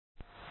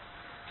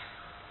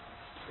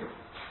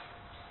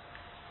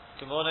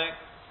Good morning.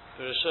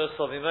 Bereshus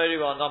Slavimori,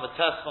 we're on Lamed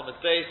Tes, Lamed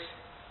Beis.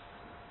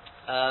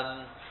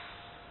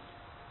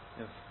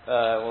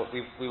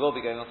 We will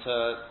be going on to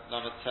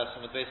Lamed Tes,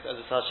 Lamed Beis,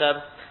 as Hashem.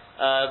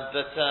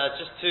 But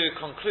just to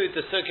conclude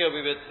the sugya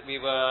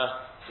we were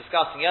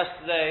discussing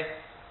yesterday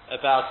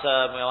about,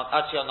 we're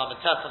actually on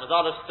Lamed Tes, Lamed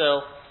Aleph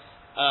still.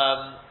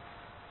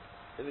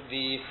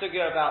 The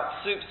sugya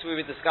about soups we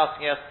were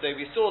discussing yesterday,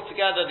 we saw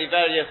together the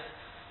various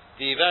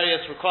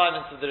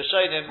requirements of the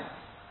Rishonim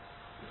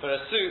for a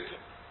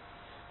soup.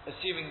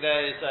 Assuming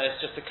there is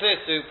it's just a clear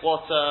soup,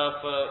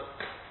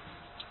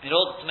 in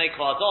order to make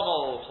cha'adama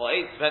or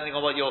cha'et, depending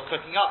on what you're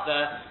cooking up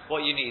there,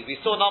 what you need. We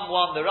saw number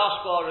one, the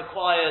Rashba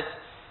required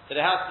that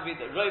it has to be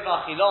the rov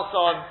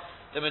achiloson,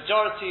 the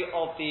majority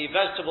of the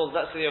vegetables,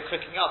 let's say you're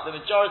cooking up, the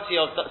majority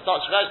of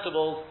such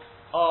vegetables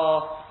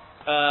are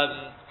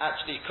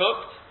actually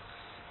cooked.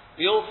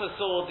 We also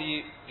saw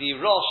the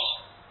Rosh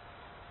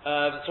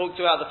talked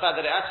about the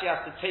fact that it actually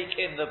has to take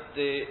in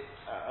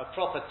a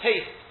proper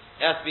taste.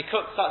 It has to be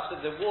cooked such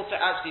that the water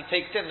actually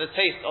takes in the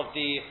taste of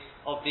the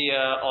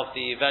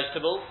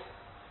vegetables.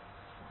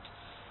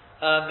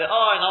 There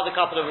are another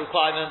couple of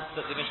requirements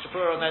that the Mishnah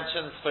Berurah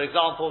mentions. For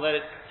example, that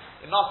it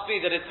must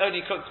be that it's only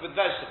cooked with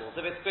vegetables.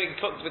 If it's being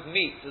cooked with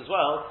meat as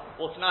well,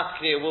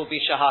 automatically it will be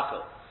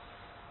shahakal.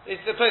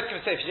 It's the post can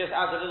say if you just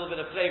add a little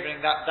bit of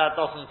flavouring, that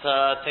doesn't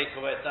take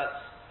away.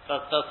 That's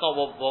not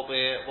what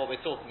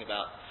we're talking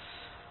about.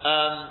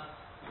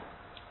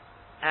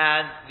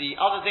 And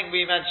the other thing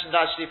we mentioned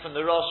actually from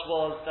the Rosh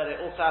was that it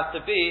also has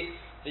to be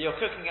that you're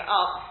cooking it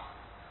up,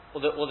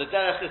 or the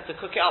derech is to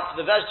cook it up for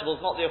the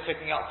vegetables, not that you're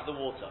cooking it up for the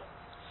water.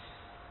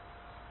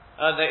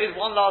 There is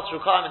one last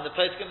requirement the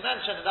place can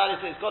mention, and that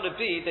is it's got to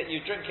be that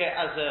you drink it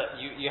as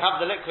you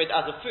have the liquid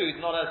as a food,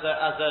 not as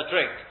a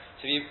drink.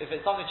 So if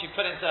it's something you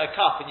put into a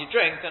cup and you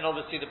drink, then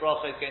obviously the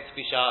bracha is going to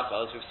be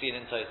shahaka, as we've seen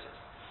in Tosfos.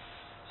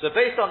 So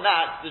based on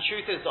that, the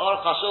truth is the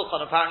Aruch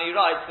HaShulchan apparently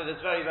writes that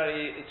it's very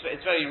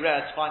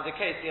rare to find a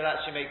case he'll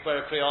actually make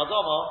Bera Kriya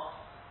Adama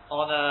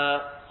on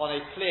a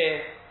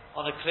clear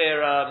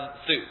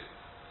soup.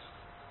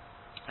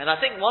 And I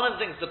think one of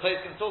the things the place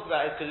can talk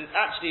about is because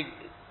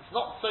it's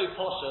not so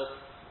poshut.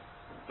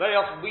 Very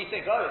often we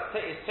think,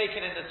 it's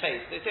taken in the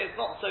taste. They say it's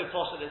not so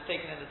posh that it's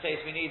taken in the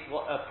taste. We need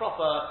a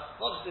proper,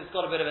 not just it's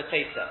got a bit of a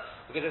taster.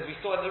 Because as we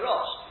saw in the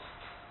Rosh,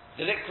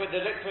 the liquid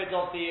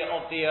of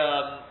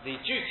the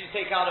juice you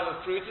take out of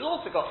a fruit has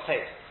also got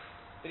taste.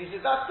 But he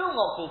says that's still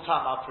not called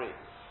Tamar Pri.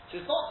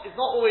 So it's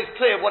not always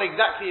clear what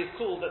exactly is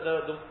called that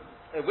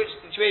which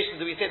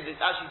situations do we say that it's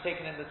actually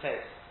taken in the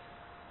taste.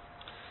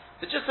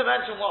 But just to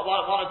mention one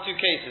or two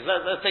cases,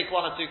 let's take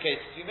one or two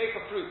cases. You make a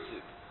fruit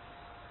soup.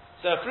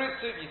 So a fruit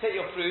soup, you take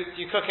your fruit,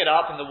 you cook it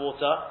up in the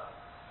water.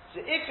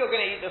 So if you're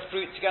going to eat the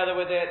fruit together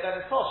with it,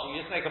 then it's posh.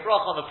 You just make a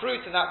broth on the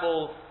fruit and that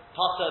will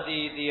butter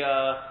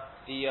the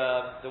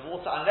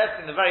water, unless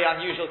in the very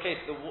unusual case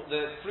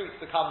the fruit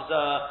becomes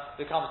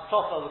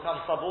tougher,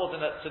 becomes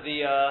subordinate to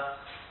the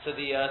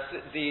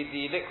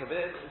liquid. But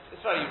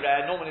it's very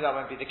rare. Normally that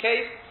won't be the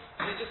case.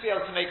 You'll just be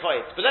able to make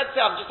oil. But let's say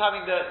I'm just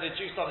having the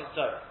juice on its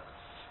own.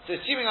 So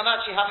assuming I'm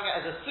actually having it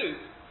as a soup,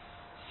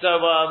 so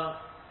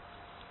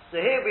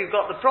here we've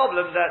got the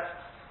problem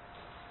that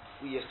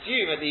we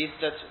assume at least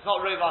that it's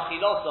not rov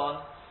achiloson,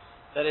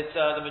 that it's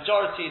the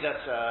majority that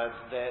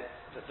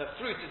the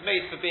fruit is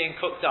made for being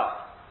cooked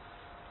up.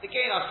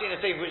 Again, I've seen a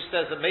thing which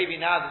says that maybe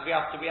now that we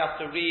have to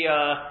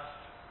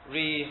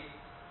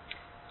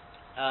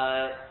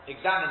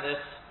examine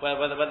this,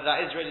 whether that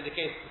is really the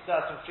case for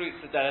certain fruits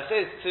that there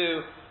is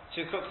to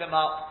cook them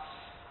up.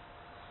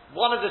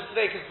 One of the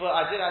stakes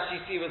I did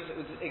actually see was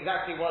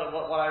exactly what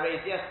I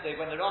raised yesterday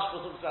when the Rashba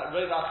talks about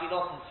rov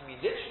achiloson to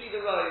mean literally the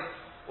rov,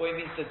 or it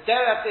means the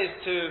derech is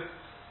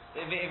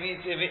it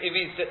means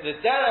that the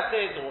derech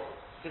is, or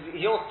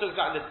he also talks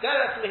about the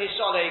derech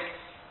lehishalek.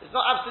 It's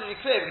not absolutely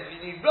clear, because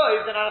if you need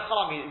rov, then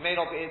it may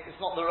not be,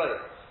 it's not the rov.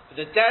 But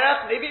the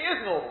derech, maybe it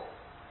is normal.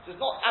 So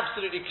it's not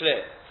absolutely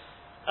clear.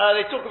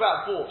 They talk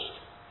about borscht.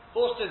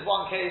 Borscht is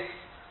one case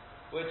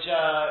which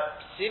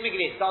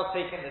seemingly it does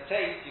take in the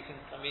taste. It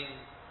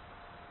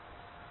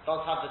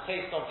does have the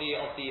taste of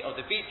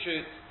the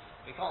beetroot.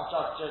 We can't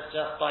judge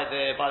just by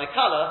the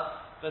colour,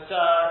 but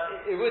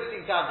it would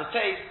seem to have the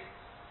taste.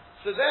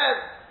 So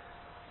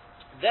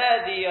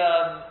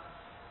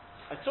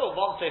I saw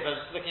one tape I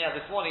was just looking at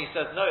this morning. He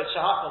says no, it's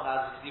shahakal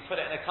now because you put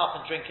it in a cup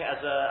and drink it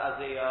as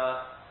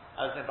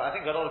but I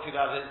think a lot of people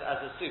have it as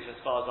a soup, as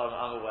far as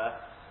I'm aware.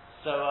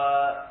 So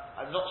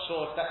I'm not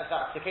sure if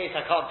that's the case.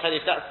 I can't tell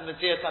you if that's the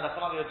Nazir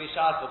Tanafami would be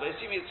shahakal. But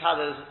assuming it's had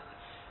as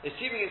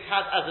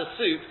a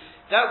soup,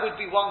 that would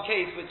be one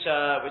case which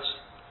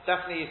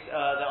definitely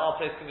there are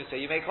places can say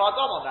you make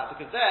cha'adam on that,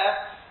 because there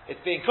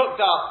it's being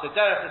cooked up. The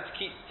derech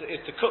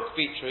is to cook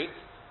beetroot.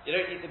 You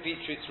don't eat the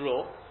beetroots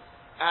raw,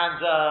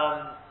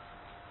 and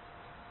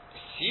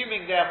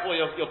assuming therefore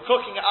you're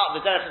cooking it up,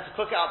 the derech is to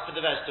cook it up for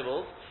the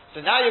vegetables.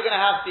 So now you're going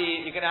to have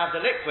the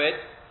liquid.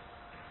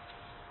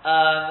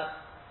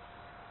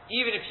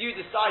 Even if you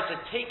decide to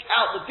take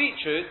out the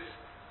beetroot,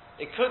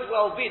 it could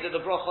well be that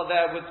the bracha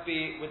there would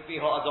be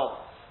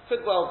ha'adam.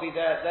 could well be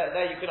there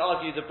you could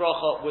argue the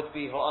bracha would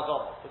be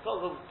ha'adama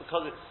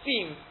because it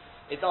seems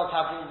it does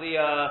have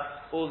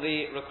all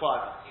the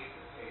requirements.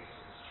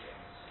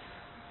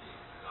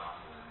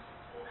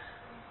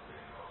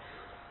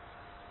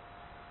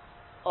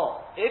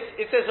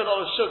 If there's a lot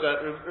of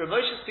sugar,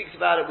 Ramosha speaks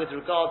about it with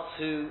regard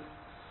to,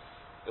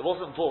 it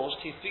wasn't borscht,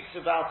 he speaks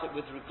about it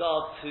with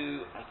regard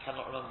to, I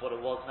cannot remember what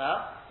it was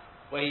now,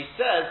 where he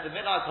says, the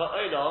minhag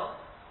ha'olam,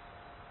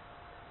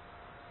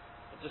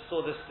 I just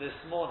saw this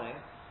morning,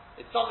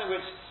 it's something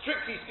which,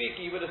 strictly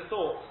speaking, you would have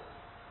thought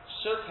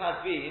should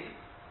have been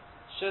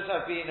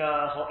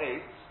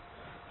ha'etz,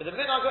 but the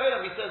minhag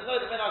ha'olam, he says, no,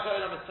 the minhag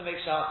ha'olam is to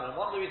make shachar, and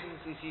one of the reasons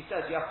is he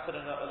says you have to put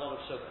in a lot of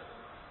sugar.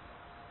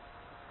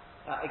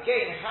 Now,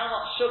 again, how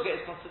much sugar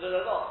is considered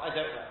a lot? I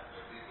don't know.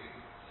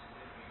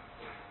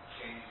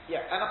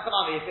 Yeah, and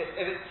if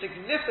it's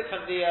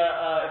significantly,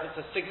 if it's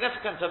a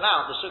significant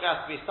amount, the sugar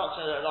has to be such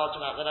a large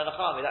amount, then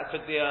anachami, that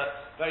could be a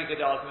very good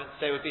argument to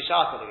say would be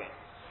shakal again.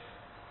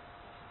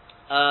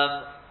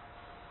 I'm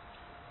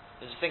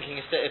just thinking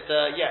if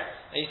now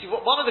you see,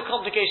 one of the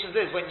complications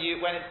is when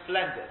it's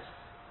blended.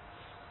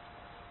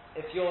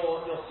 If your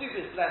soup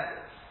is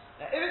blended.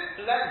 Now, if it's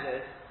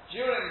blended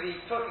during the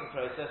cooking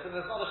process, and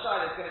there's not a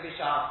shayla, it's going to be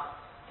shahar.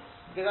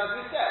 Because as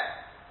we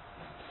said,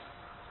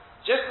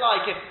 just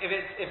like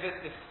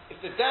if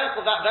the derech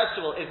of that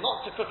vegetable is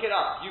not to cook it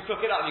up, you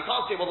cook it up, you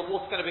can't say, well, the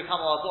water's going to become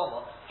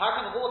adoma. How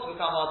can the water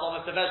become adoma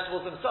if the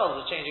vegetables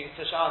themselves are changing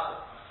to shahar?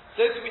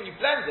 So when you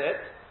blend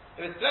it,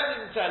 if it's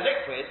blended into a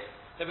liquid,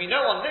 then we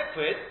know on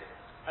liquid,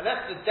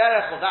 unless the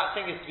derech of that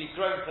thing is to be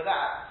grown for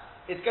that,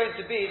 it's going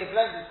to be, the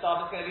blended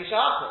stuff is going to be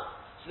shahar.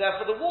 So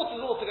therefore the water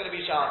is also going to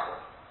be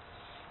shahar.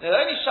 Now the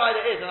only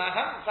shayla is, and I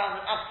haven't found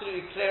an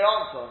absolutely clear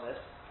answer on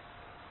this,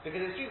 because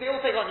it seems they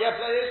all take on,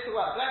 blended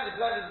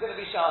is going to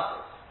be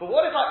shahar. But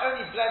what if I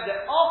only blend it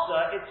after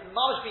it's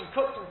been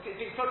cooked and it's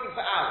been cooking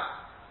for hours?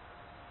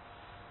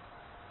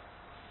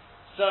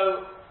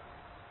 So,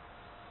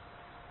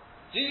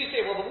 do you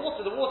say, well, the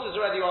water's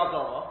already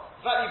adoma,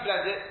 in fact you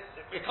blend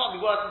it can't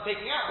be worse than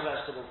taking out the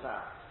vegetables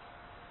now?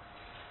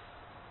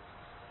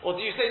 Or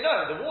do you say,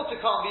 no, the water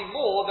can't be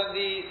more than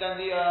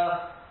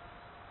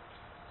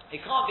it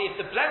can't be if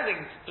the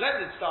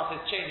blended stuff is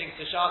changing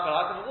to shakal,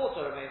 how can the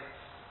water remain?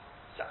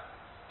 So,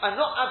 I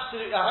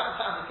haven't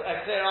found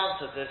a clear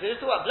answer to this. It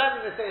is about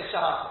blending the say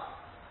shakal.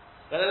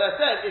 But as I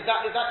said, is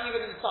that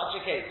even in such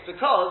a case?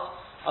 Because,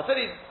 I'll tell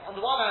you, on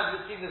the one hand,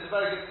 it seems there's a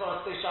very good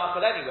point to say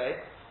shakal anyway,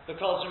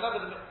 because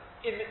remember,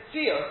 in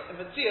Mitzias, the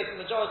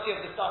majority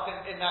of the stuff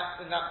in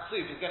that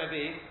soup is going to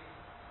be,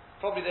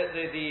 probably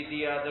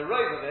the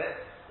robe of it,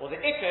 or the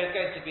ikka is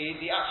going to be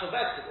the actual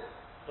vegetables.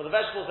 Well, the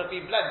vegetables have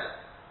been blended.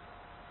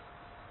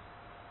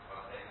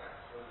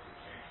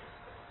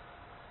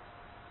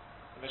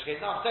 In which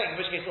case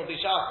it'll be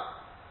shakal.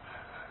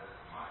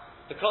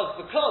 Because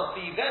the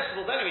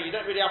vegetables anyway, you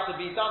don't really have to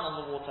be done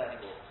on the water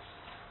anymore.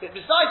 But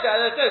besides that,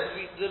 as I said,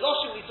 the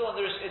loshim we saw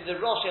in the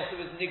Rosh, yes, it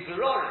was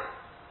nigrori.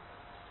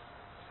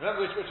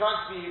 Remember, we're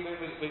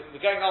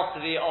going after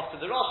the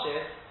Rosh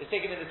here, it's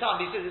taken in the time,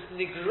 he says it's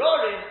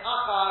nigrorin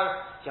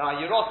achar,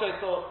 Yeroko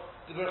thought,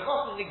 the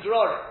berachos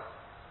nigrorin.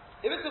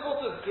 If it's the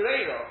water of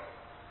greiro,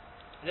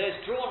 then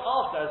it's drawn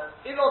after,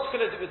 in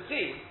Otzkeles it would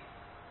seem,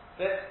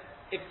 that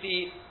if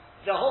the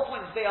whole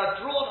point is they are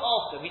drawn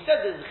after. We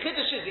said there's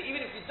chiddush is that even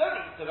if you don't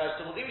eat the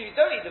vegetables,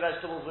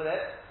 with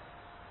it,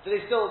 do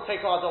they still take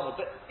our adoma?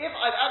 But if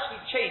I've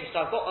actually changed,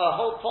 I've got a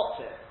whole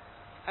pot here,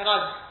 and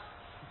I've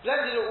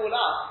blended it all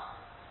up,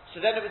 so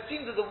then it would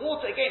seem that the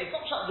water, again, it's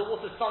not that the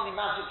water suddenly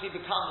magically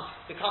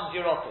becomes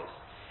Eurotis.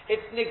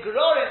 It's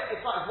nigrorin, it's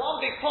like one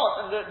big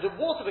pot, and the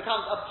water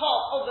becomes a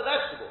part of the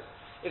vegetables.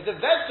 If the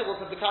vegetables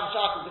have become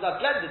charcoal because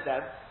I've blended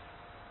them,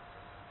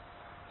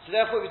 so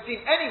therefore it would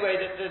seem anyway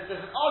that there's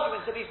an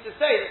argument at least to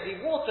say that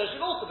the water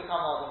should also become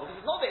alcohol, because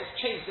it's not that it's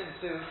changed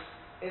into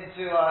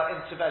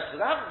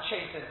vegetables. I haven't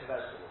changed into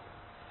vegetables.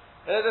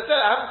 As I said,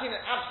 I haven't seen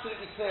an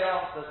absolutely clear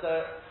answer.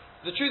 So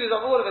the truth is,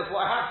 on all of this,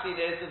 what I have seen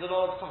is there's a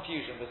lot of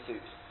confusion with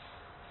soups.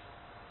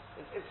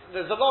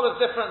 There's a lot of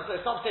different.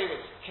 Some say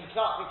it's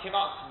impossible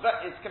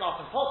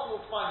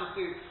to find a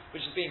soup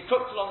which has been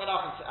cooked long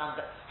enough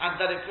and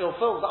that it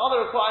fulfills the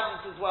other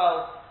requirements as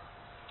well.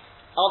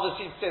 Others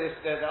seem to say this.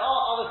 There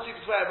are other soups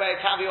where it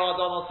can be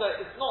adon. So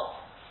it's not.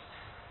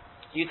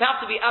 You'd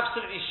have to be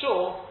absolutely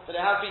sure that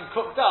it has been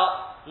cooked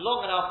up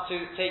long enough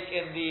to take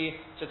in the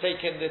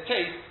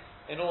taste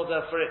in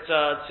order for it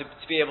to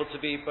be able to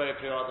be very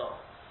pure adon.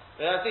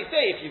 But as they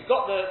say, if you've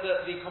got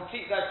the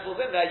complete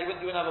vegetables in there, you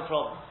wouldn't have a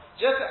problem.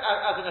 Just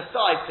as an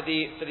aside for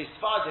the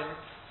Sfardim,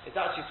 it's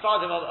actually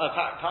Sfardim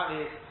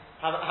apparently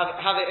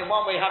have it in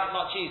one way, have it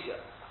much easier,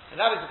 and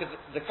that is because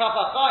the Kaf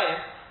HaChaim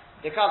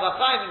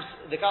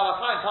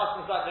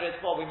passes like the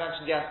Ritzvah we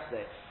mentioned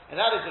yesterday, and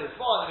that is the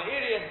Ritzvah and the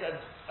Meirians and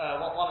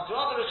one or two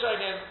other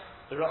Rishonim,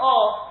 the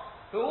Ra'ah,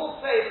 who all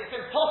say that it's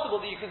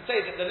impossible that you can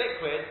say that the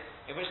liquid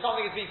in which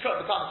something has been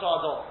cooked becomes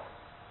Sardon.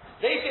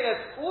 They say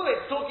that all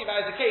it's talking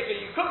about is a case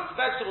where you cook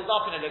vegetables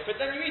up in a liquid,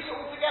 then you eat it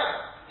all together.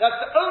 That's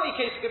the only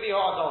case it can be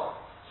hard on.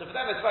 So for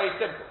them it's very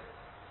simple.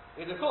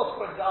 Because of course,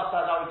 according to us,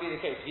 that would be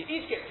the case. If you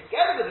eat it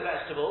together with the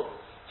vegetables,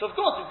 so of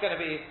course it's going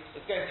to be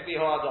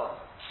horadon.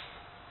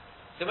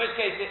 So in which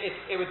case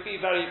it would be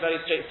very, very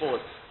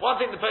straightforward. One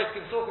thing the post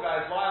can talk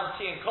about is why on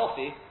tea and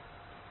coffee,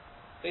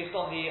 based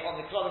on the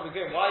Klal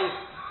Megum, why is,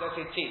 let's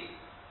say, tea?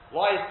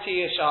 Why is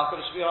tea a shachar?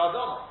 It should be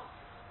horadon.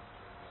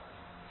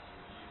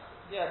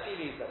 Yeah, tea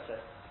leaves, let's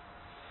say.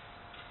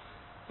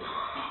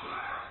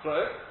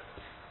 Grown.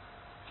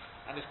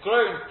 And it's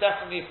grown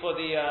definitely for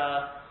the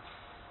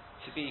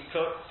to be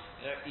cooked.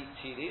 You don't eat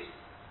tea leaves.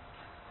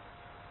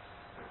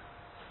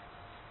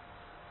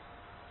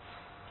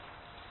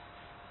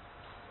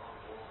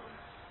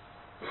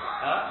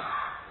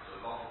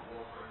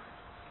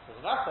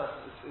 Doesn't matter.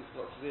 It's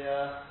what's the I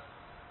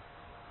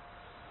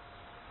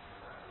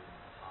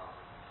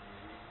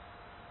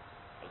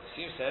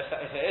assume so.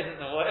 If it isn't,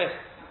 then what is?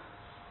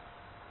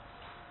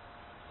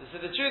 So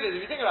the truth is,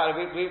 if you think about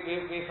it, we've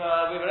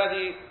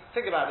already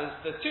think about it.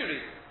 There's two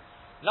reasons.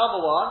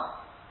 Number one,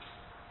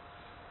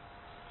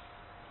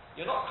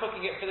 you're not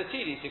cooking it for the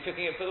tea leaves, you're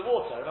cooking it for the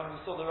water. Remember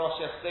we saw the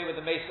Rosh yesterday with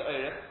the Mesa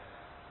Orim.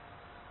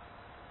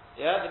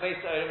 Yeah, the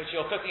Mesa Orim, which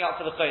you're cooking up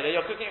for the Chayla,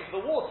 you're cooking it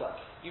for the water.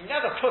 You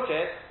never cook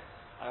it,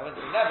 I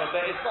wouldn't say never,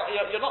 but it's not,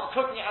 you're not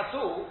cooking it at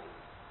all.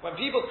 When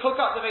people cook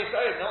up the Mesa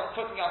Orim, they're not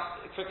cooking up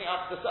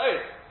the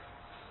Orim.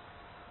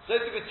 So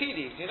it's with tea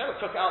leaves. You never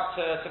cook it up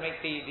to make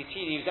the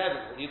tea leaves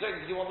edible. You don't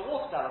because you want the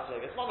water to have a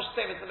flavour. It's not much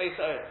the same as the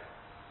Mesa Orim.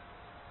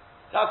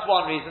 That's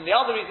one reason. The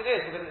other reason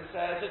is because it's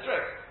a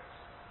drink.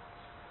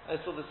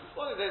 And so they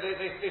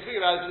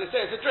figure out it, but they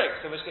say it's a drink,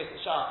 so in which case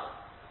it's shachar.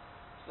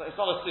 It's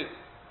not a soup.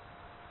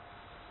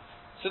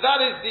 So that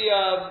is the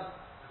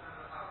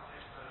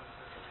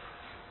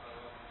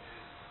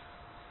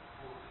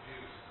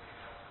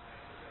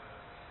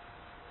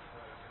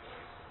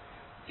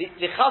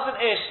Chazon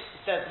Ish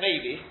says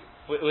maybe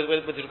with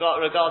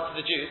regard to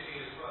the juice.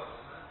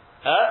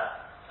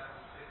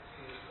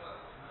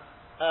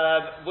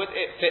 Would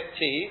it fit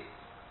tea?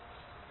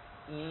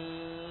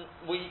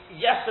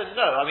 Yes and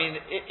no. I mean,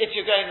 if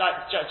you're going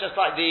like just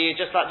like the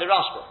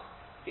Rashba,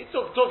 he's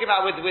talking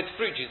about with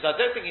fruit juice. I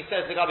don't think he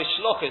says the Gabi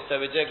Shlokas, so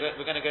we're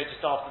going to go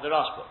just after the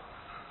Rashba.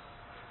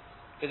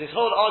 Because his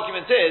whole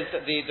argument is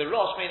that the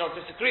Rosh may not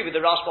disagree with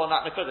the Rashba on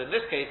that Nakuda. In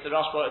this case, the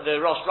Rosh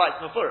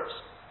writes Mefuros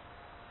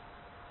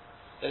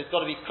that it's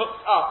got to be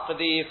cooked up for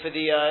the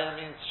I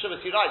mean,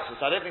 Shabbos he writes it,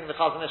 so I don't think the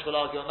Chazon Ish will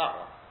argue on that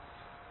one.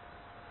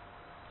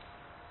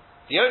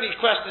 The only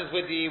question is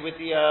with the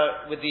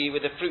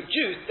fruit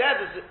juice.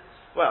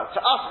 Well, to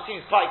us it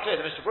seems quite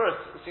clear. The Mishnah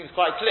Berurah seems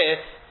quite clear.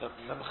 The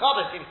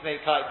Mechaber seems to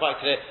make quite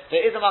clear.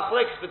 There is a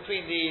machlokes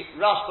between the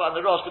Rashba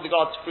and the Rosh with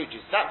regards to fruit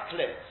juice. That's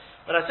clear.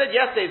 But I said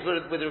yesterday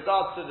with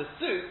regards to the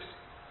soups,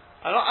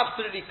 I'm not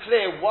absolutely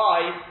clear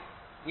why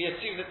we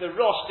assume that the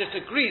Rosh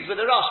disagrees with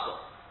the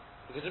Rashba.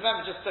 Because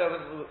remember, just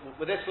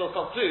with this we'll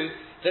conclude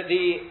that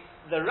the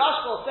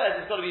Rashba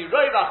says it's got to be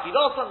Rov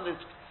Achiloson.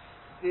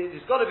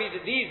 It's got to be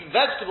that these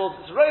vegetables.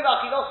 It's Rov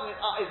Achiloson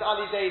is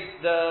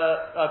alidei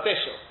the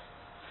bishul.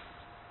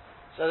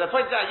 So as I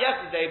pointed out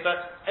yesterday,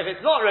 but if it's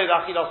not Rov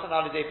Achiloson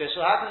alidei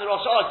bishul, how can the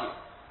Rosh argue?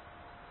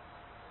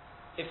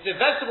 If the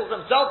vegetables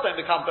themselves don't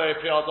become very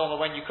priyadoma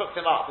when you cook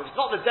them up, if it's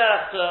not the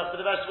derech for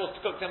the vegetables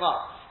to cook them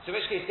up, so in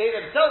which case they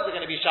themselves are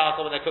going to be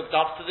shachar when they're cooked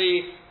up, so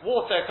the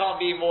water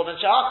can't be more than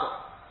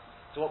shachar.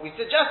 So what we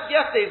suggested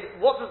yesterday is,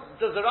 what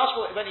does the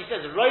Rashba, when he says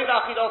Rov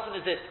Achiloson,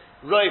 is it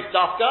Rov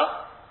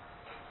Dafka?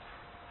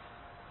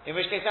 In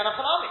which case,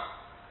 Anachanami.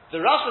 The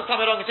Rashba is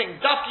coming along and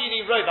saying, Dafka you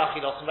need Rov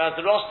Achiloson, whereas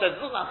the Rosh says,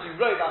 it doesn't have to be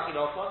Rov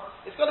Achiloson,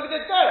 it's got to be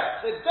the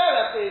derech. The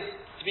derech is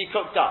to be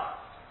cooked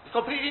up. It's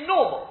completely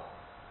normal.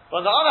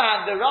 But on the other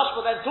hand, the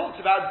Rashba then talks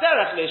about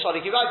derech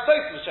le'shalik. He writes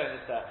both of the showing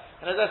this there.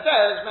 And as I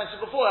said, as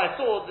mentioned before, I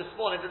saw this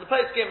morning that the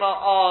poskim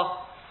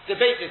are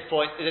debate this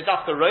point. Is it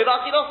Dafka Rov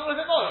Achiloson or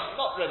is it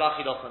not Rov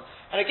Achiloson?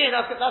 And again,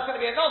 that's going to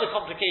be another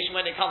complication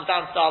when it comes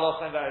down to Dalos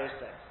and various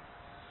things.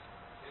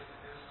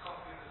 Is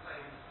coffee the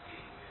same as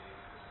tea?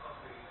 Is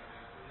coffee,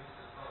 for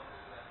instance, coffee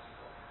is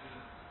actually got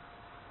green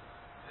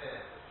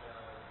there, which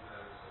are,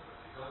 sort of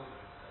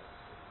dissolvent, so to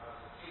speak.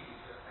 But the tea is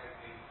just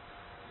taking,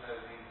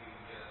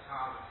 the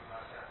carbon, if you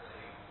like, out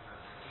the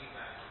tea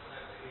bag or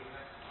whatever. It's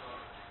actually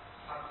got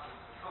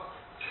substance of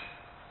coffee.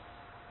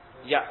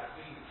 Yeah.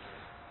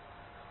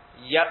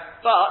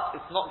 Yep, but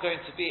it's not going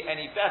to be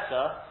any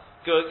better.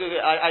 Good.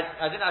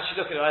 I didn't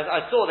actually look at it.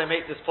 I saw they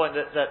make this point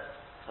that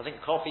I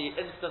think coffee,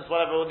 instant,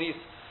 whatever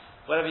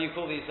you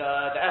call these,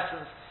 the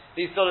essence,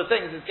 these sort of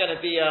things is going to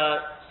be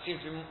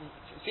seems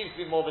to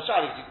be more of a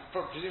shayla. You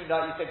presume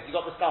that you said you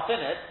got the stuff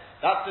in it.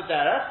 That's the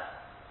derech.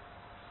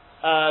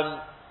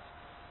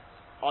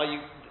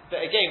 But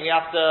again, we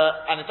have to,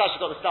 and it's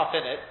actually got the stuff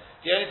in it.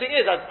 The only thing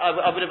is,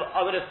 I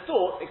would have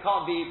thought it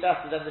can't be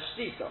better than the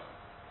shtisa.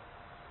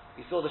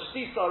 You saw the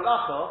shtisa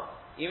racha.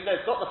 Even though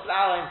it's got the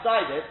flour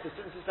inside it, but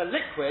since it's a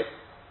liquid,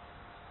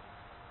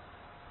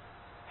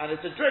 and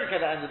it's a drink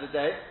at the end of the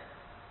day,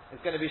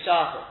 it's going to be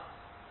shachar.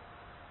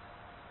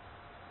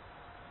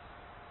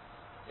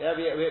 Yeah,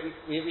 we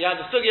had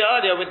the sugya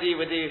earlier with the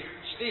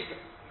shtisa.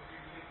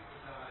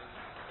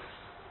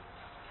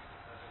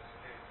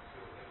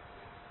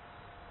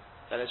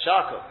 then it's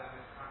shakal. And then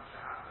it comes to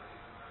happen,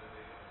 even though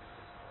they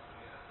it's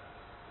possibly in a sense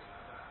or something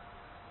like that.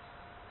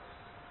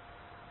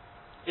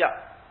 Yeah.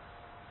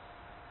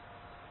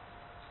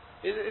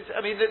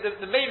 I mean,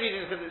 the main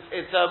reason is because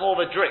it's more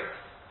of a drink.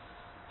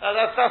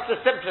 That's the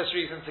simplest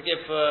reason to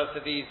give for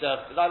these.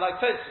 Like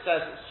Tosfos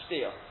says, it's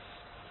steel.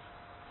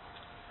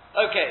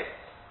 Okay.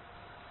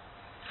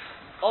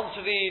 On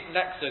to the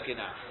next sukkah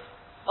now.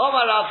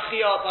 Omar Rav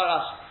Chia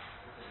Barashi.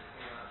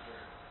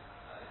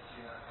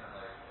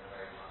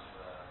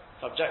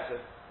 Subjective.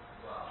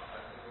 Well, I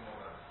think it's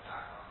more of a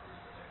background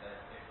reason. If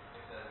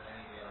there's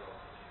any other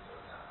loss which is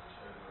looked at, which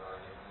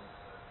override it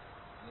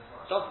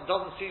also.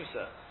 Doesn't seem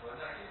so. Well,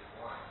 exactly, it's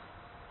wine.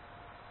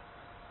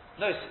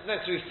 No,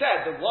 so we've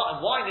said that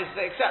wine is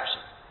the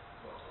exception.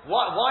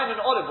 Wine and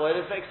olive oil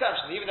is the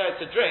exception, even though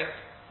it's a drink.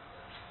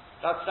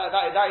 That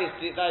is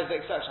the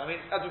exception. I mean,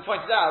 as we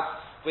pointed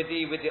out with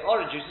the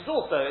orange juice, it's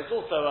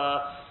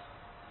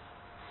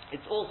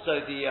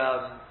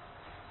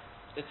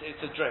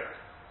a drink.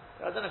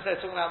 I don't know if they're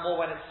talking about more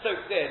when it's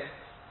soaked in.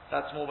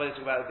 That's more when they're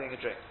talking about it being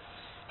a drink.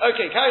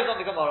 Okay, carries on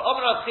the Gemara.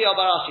 Omer Rav Chia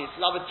Barashi. It's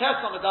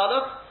Lavates on the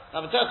Dalaf,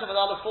 4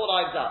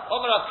 lines up.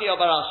 Omer Rav Chia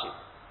Barashi.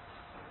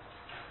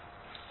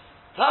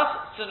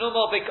 Tas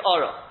Tsunumo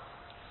Bik'ora.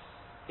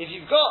 If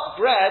you've got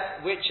bread,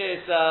 which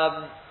is,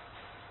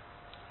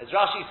 as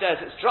Rashi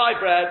says, it's dry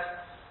bread,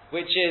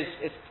 which is,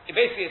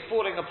 basically it's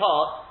falling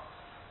apart,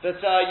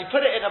 but you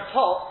put it in a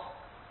pot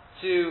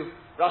to,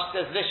 Rashi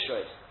says,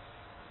 lishros.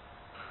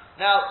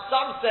 Now,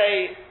 some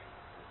say,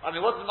 I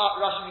mean, what does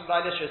Rashi mean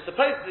by lishros?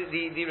 Suppose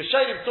the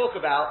Rishonim talk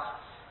about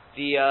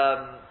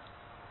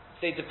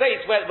they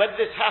debate whether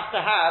this has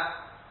to have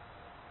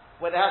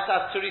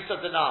Teresa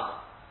Dinamo,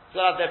 to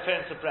have the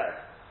appearance of bread.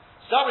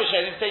 Some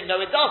Rishonim say,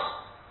 no, it doesn't.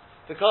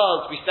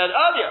 Because we said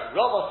earlier,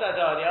 Rava said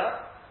earlier,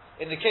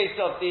 in the case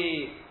of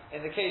the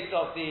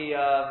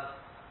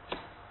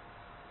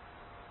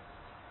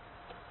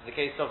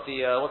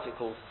what's it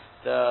called?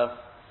 The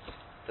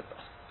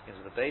begins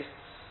with the base.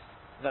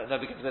 No,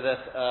 begins with this.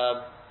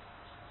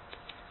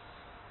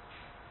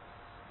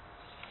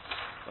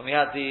 When we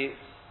had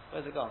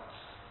where's it gone?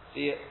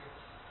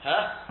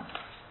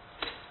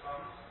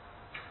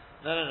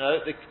 No.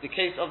 The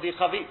case of the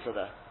chavitza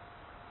there.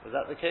 Was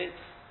that the case?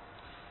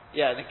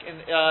 Yeah, the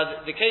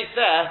case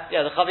there,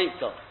 the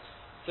chavitza.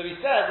 So he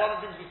says, one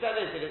of the things we said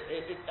is that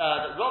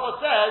Rava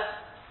says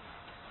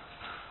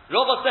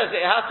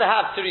it has to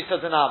have Teresa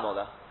Dinamo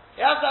there.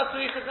 It has to have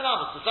Teresa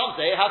Dinamo. So some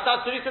say it has to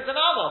have Teresa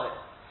Dinamo on it.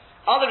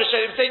 Other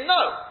Rishonim say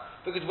no.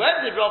 Because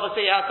when did Rava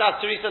say it has to have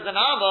Teresa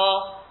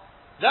Dinamo?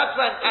 That's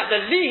when, at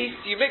the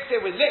least, you mix it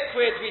with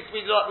liquid,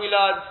 we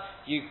learned,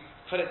 you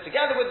put it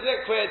together with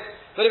liquid,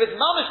 but if it's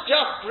mamish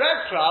just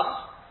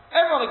breadcrumbs,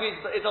 everyone agrees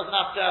that it doesn't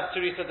have to have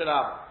Teresa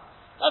Dinamo.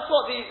 That's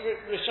what the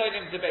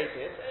Rishonim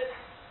debated.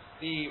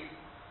 The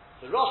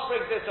Rosh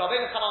brings this, the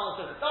Rabbeinu Chananel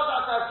says it does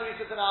have to have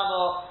Teresa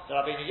Dinamo, the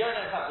Rabbeinu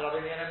Yonah, in fact, the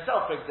Rabbeinu Yonah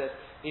himself brings this.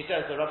 He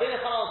says the Rabbeinu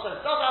Chananel says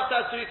it does have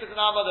to have Teresa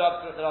Dinamo,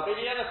 the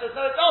Rabbeinu Yonah says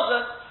no, it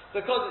doesn't,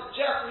 because it's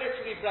just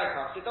literally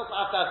breadcrumbs. It doesn't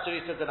have to have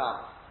Teresa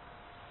Dinamo.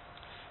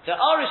 There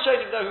are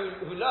Rishonim though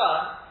who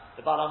learn,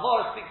 the Baal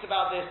HaMaor speaks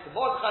about this, the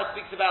Mordechai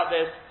speaks about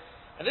this,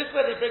 and this is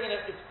where they bring in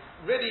it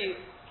really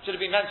should have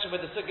been mentioned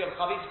with the sugya of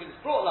Chavitza, because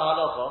it's brought la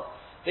halacha.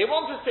 They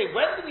want to say,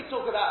 when do we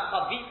talk about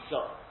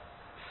Chavitza?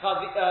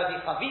 The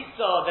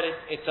Chavitza,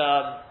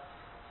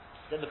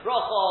 that the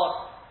bracha,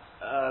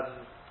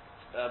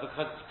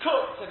 because it's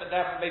cooked, and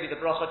therefore maybe the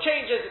bracha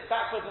changes, it's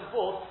backwards and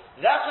forth,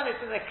 that's when it's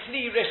in a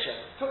Kli Rishon,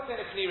 it's cooked in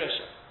a Kli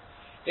Rishon.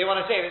 They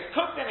want to say, if it's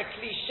cooked in a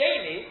Kli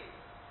Sheni,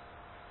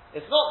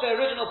 it's not the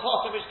original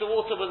pot in which the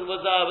water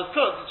was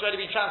cooked, it's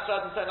already been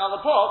transferred into another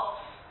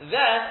pot,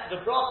 then the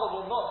bracha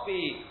does not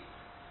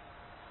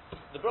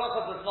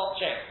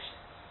change.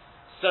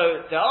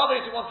 So there are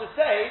those who want to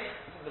say, I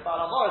think the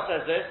Baal HaMaor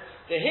says this,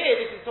 that here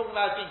this is talking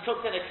about being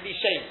cooked in a Kli.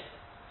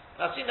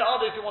 Now I've seen there are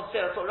those who want to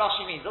say that's what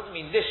Rashi means. It doesn't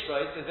mean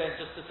lishros, as in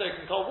just to soak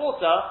in cold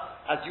water,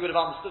 as you would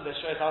have understood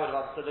lishros, I would have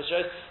understood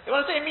lishros. They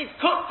want to say it means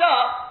cooked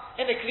up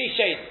in a Kli.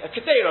 A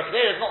Ketera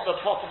is not the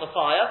pot on the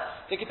fire.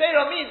 The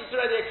Ketera means it's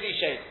already a Kli.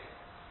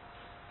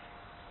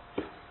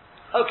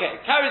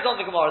 Okay, carries on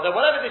the Gemara. That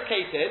whatever this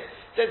case is,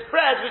 there's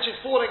bread which is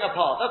falling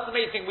apart. That's the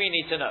main thing we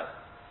need to know.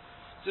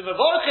 So the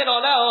bracha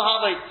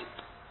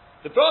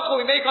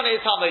we make on it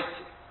is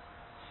hamoitzi.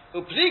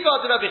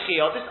 Upliga to Rabbi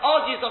Chia. This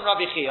argues on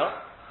Rabbi Chia.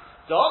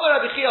 The Omer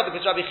Rabbi Chia,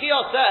 because Rabbi Chia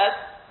said,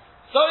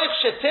 "Sorich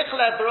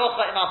shetichle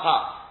bracha im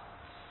apas."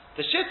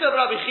 The shitta of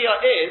Rabbi Chia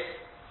is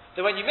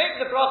that when you make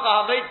the bracha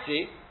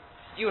hamoitzi,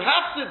 you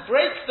have to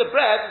break the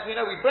bread. As we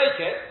know, we break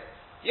it.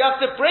 You have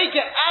to break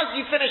it as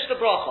you finish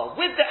the bracha,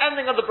 with the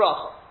ending of the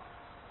bracha.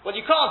 Well,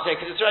 you can't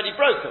take it; it's already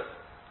broken.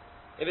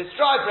 If it's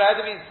dry bread,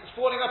 it means it's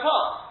falling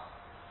apart.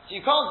 So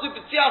you can't do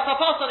b'tzias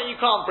hapas on it, you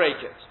can't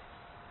break it.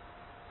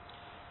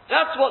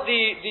 That's what I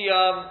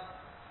don't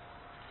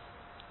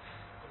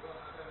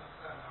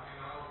understand. I mean,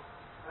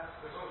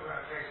 we're talking about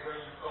a case where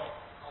you've got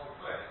old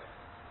bread.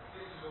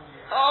 This is all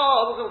you have.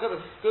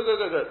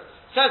 Good.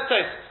 Says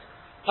Tosfos,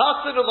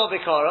 Pasinu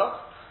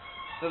Movikara.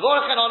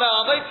 Mevorchen on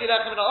Amotzi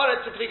Lechem in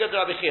Haaretz Pliga de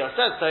Rabbi Chia.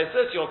 Says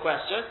Tosfos, your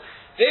question.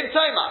 Vim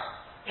Tomar.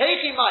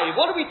 Heichi Mai.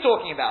 What are we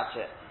talking about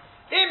here?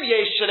 Im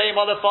Yesh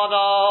Shalem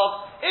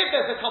Alefanov. If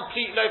there's a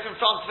complete loaf in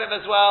front of him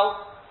as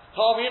well,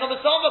 we're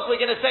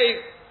going to say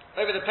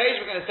over the page.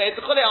 We're going to say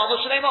everyone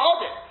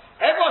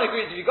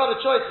agrees if you've got a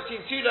choice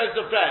between two loaves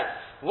of bread,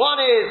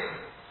 one is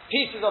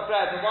pieces of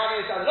bread and one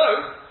is a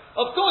loaf.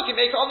 Of course, you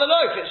make it on the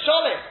loaf. It's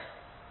shalem.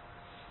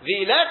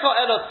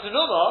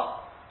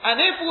 And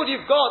if all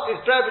you've got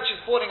is bread which is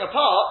falling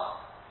apart,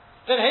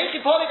 then how can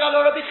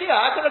Rabbi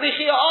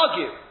Chia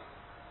argue?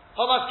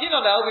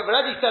 We've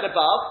already said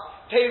above.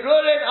 If you've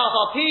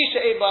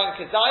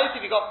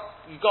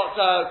got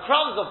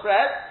crumbs of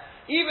bread,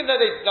 even though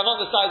they're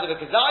not the size of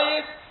a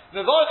kazayis,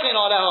 you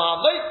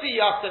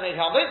have to make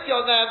hamotzi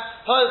on them.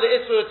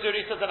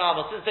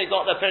 Since they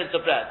got the appearance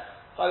of bread.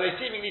 By the way,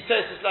 seemingly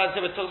Tosfos learns that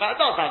we're talking about it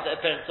does have the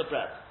appearance of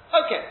bread.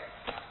 Okay.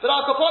 But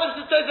our Kaponim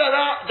says they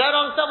don't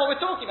understand what we're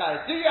talking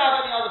about. Do you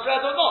have any other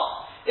bread or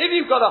not? If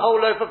you've got a whole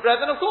loaf of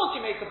bread, then of course you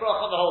make the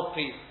brach on the whole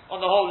piece,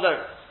 on the whole loaf.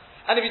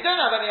 And if you don't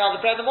have any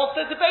other bread, then what's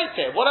the debate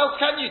here? What else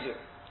can you do?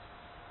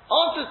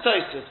 Answers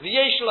Tosfos,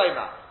 v'yesh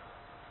loima.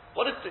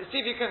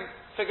 See if you can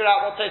figure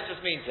out what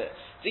Tosfos means here.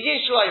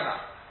 V'yesh loima.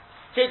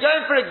 If you're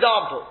going, for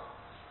example,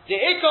 the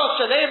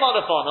ikar shalem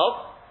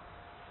alefanov,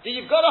 that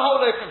you've got a whole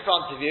loaf in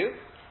front of you,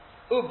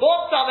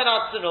 ubot tamin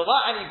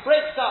atsunuma, and he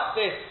breaks up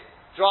this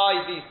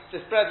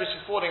bread which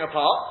is falling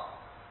apart.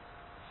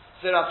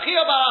 So Rav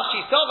Chia bar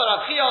Ashi saw, but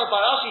Rav Chia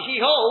bar Ashi,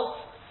 he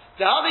holds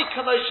the havi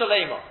kamo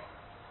shalema.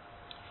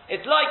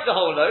 It's like the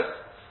whole loaf.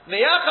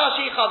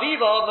 Meyachashi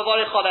chaviva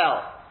mevarich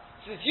alel.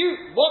 Since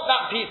you want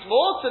that piece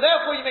more, so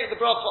therefore you make the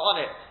bracha on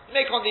it. You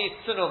make on the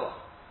tsunuma.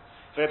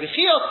 For Rabbi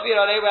Chia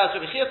whereas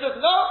Rabbi Chia says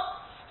no.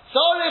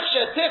 Tzorich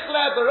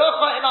shetichle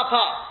beracha in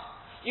apas.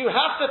 You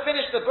have to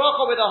finish the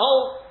bracha with a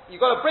whole.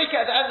 You've got to break it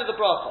at the end of the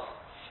bracha.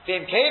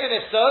 V'im kain, and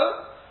if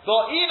so,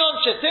 v'o'inon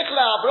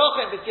shetichle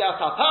ha-bracha in b'tzias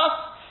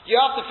ha-pas.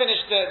 You have to finish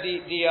the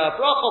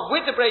bracha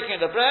with the breaking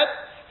of the bread.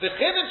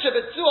 V'chivin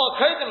shebetzuah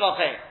kodim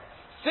lachem.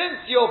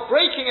 Since you're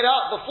breaking it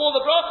out before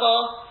the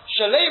bracha,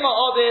 shalema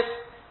odif,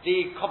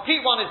 the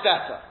complete one is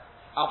better.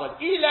 But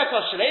if you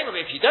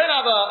don't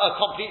have a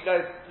complete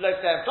loaf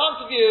there in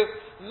front of you,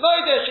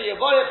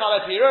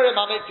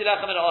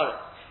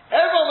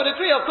 everyone would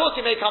agree, of course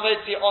you make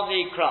hamotzi on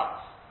the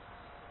crumbs.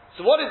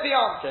 So what is the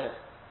answer?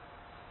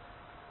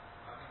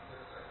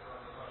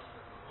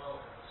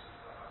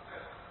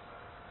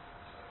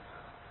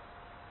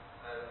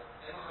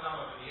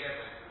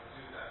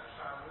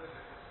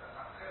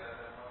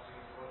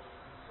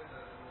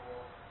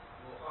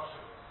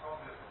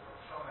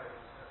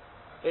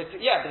 But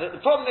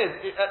the problem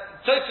is,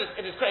 Tosfos,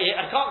 in his question,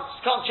 I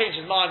can't change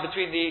his mind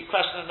between the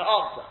question and the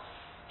answer.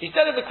 He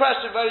said in the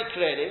question very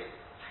clearly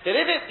that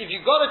if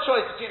you've got a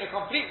choice between a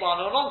complete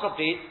one or a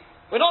non-complete,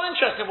 we're not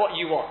interested in what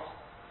you want.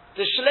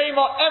 The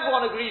shlema,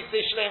 everyone agrees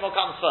the shlema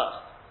comes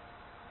first.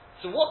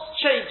 So what's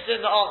changed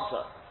in the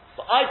answer?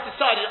 But I've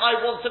decided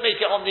I want to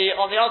make it on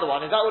the other one.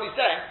 Is that what he's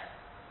saying?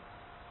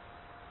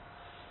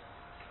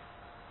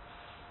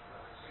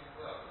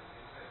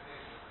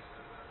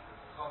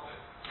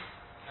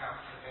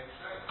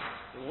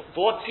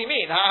 But what does he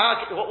mean?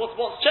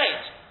 What's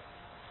changed?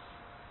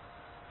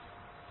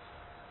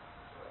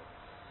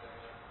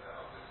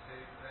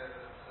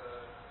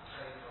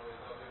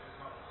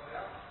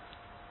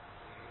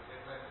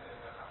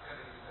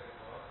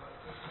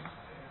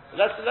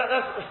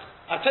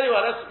 I tell you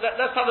what.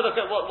 Let's have a look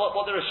at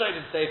what the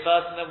Rishonim say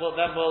first, and then we'll.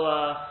 If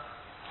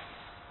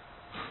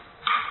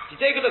you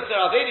take a look, there,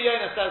 Avedi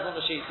Yonah says on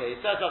the sheet here. He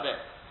says on this.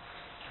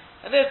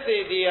 And this,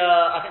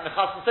 I think the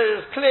Chassan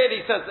says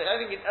clearly says. I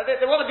think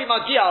they want to be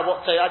magia. I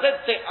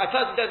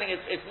personally don't think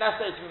it's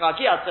necessary to be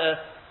magia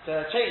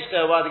to change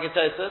the wording in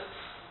Tosfos.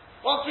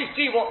 Once we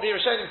see what the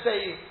Rishonim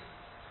say,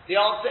 the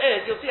answer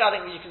is, you'll see. I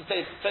think you can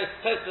say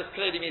Tosfos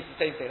clearly means the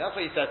same thing. That's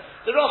what he said.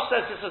 The Rosh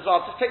says this as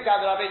well. Just pick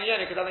down the Rabbeinu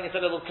Yonah because I think it's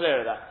a little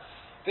clearer there.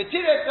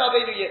 V'tiret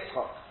Rabbeinu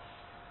Yitzchak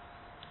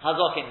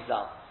Hazokin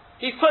Zal.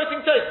 He's quoting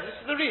Tosfos. This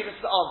is the read. This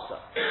is the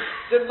answer.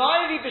 The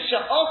Ma'iri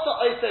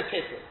b'sha'asa oso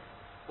pitin.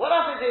 What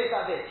happened is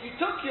like this. You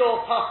took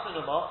your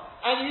pastanuma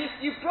and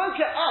you broke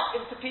it up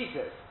into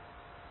pieces.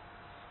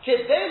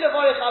 In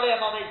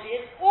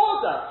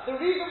order. The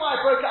reason why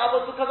I broke it up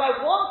was because I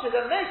wanted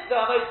to make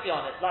the hamotzi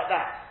on it, like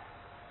that.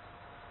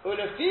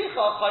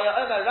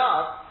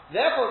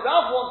 Therefore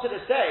Rav wanted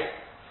to say,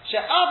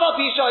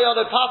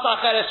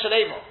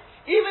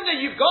 even though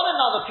you've got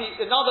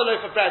another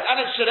loaf of bread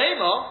and it's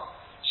shalemo,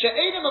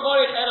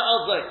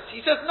 he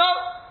says, no,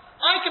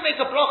 I can make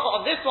a bracha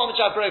on this one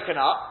which I've broken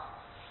up.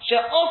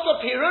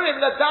 Also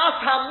pirurim ladas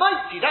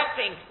hamotzi. That's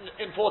the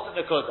important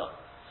nekuda.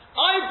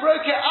 I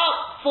broke it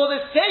up for the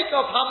sake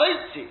of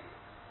hamotzi.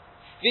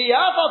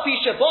 Even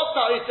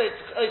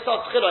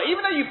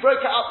though you broke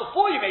it up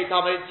before you made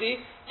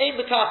hamotzi, he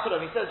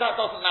says that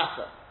doesn't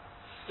matter.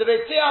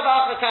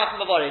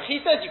 He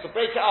says you could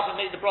break it up and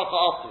make the bracha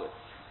afterwards.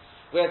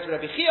 Whereas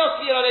Rabbi Chia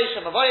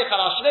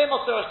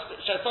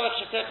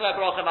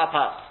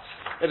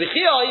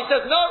he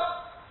says no.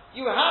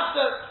 you have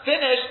to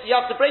finish, you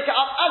have to break it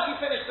up as you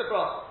finish the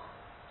bracha.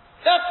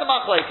 That's the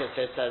machlokes,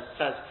 it says.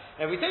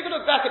 And if we take a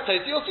look back at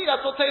Tosfos, you'll see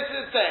that's what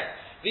Tosfos is saying.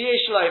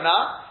 V'yesh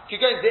shlema, if you're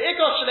going to the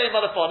ikos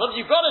shlema lefonov,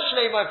 you've got a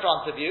shlema in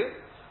front of you,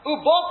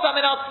 ubot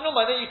samin al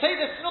snuma, then you take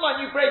the snuma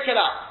and you break it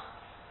up.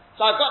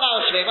 So I've got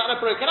now a shlema and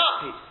a broken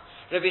up piece.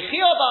 Rabbi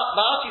Chia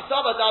ba'ashi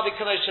saba davi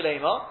k'mei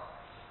shlema,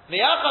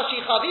 mi'acha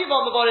shi chaviva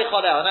mevorech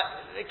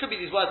aleh. It could be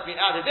these words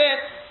being added in.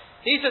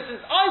 He says,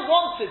 since I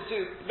wanted to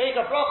make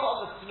a bracha on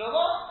the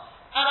snuma,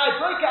 and I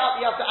broke it up,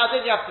 you have to add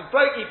in, he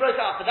broke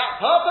it up for that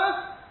purpose,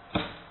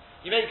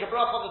 you make a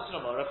bracha on the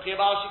snuma. Rabbi Chia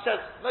ba'ashi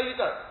says, no you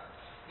don't.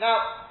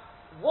 Now,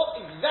 what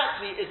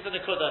exactly is the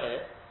nekuda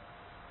here?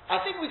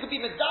 I think we could be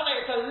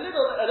medana it a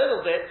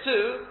little bit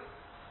to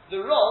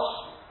the Rosh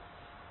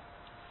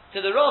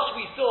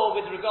we saw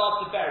with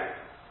regard to burial.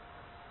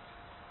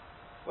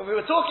 When we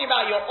were talking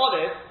about your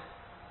olive,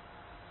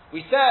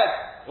 we said,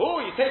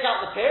 oh, you take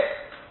out the pit,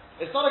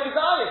 it's not a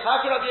gezayis.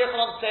 How can Rabbi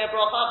Yochanan say a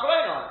bracha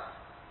achrein?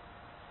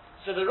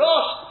 So the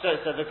Rosh,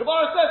 so the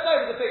Gemara says, no,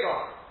 it was a big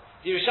olive.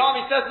 The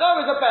Yerushalmi says, no,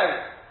 it was a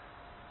burial.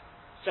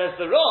 Says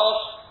the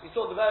Rosh, we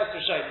saw the various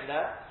Rishonim in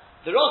there,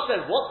 the Rosh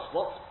says, what's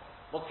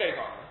going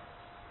on?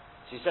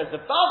 So he says,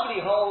 the Bavli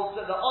holds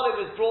that the olive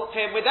was brought to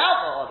him without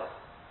the olive.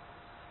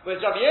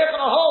 Whereas Rabbi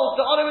Yochanan holds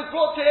the olive was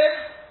brought to him,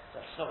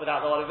 that's not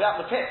without the olive,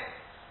 without the pit.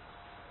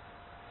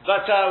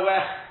 But,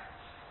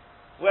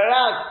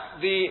 whereas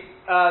the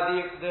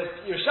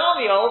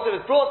Yerushalmi holds it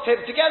was brought to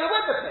him together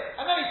with the pit,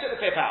 and then he took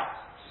the pit out.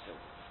 So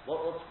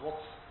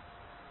what's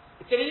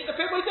did he eat the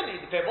pit? Well, he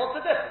didn't eat the pit, what's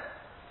the difference?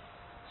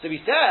 So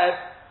he says,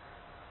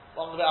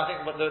 I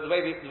think the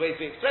way we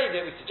explained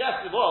it, we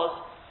suggested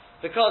was,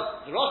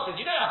 because the Rosh says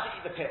you don't have to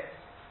eat the pit.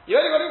 You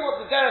only got to eat what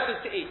the derech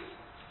is to eat.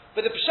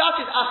 But the pshat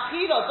is,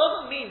 achila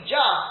doesn't mean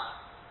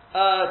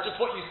just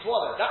what you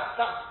swallow. That's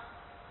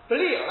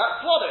beliyah, that's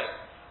swallowing.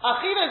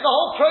 Achila is the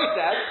whole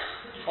process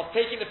of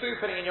taking the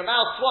food, putting it in your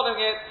mouth, swallowing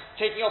it,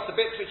 taking off the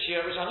bits which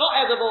are not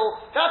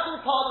edible. That's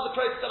all part of the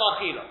process of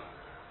achila.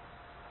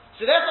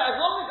 So therefore, as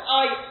long as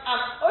I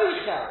am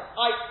oichel,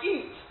 I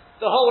eat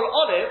the whole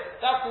olive,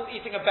 that's called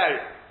eating a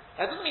berry.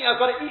 That doesn't mean I've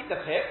got to eat the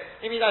pip.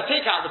 It means I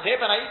take out the pip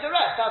and I eat the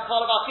rest. That's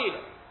part of achila.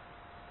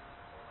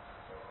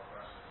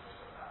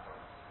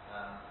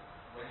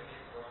 When you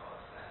make bracha,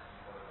 does it have to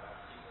be followed by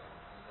achila?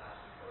 Does it have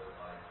to be followed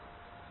by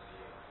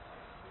ziyah,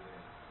 like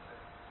within,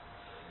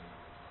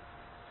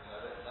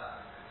 that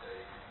you could say,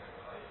 you make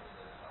a height and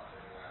then start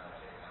turning around and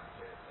taking out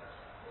the pip, that's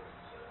according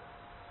to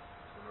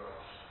the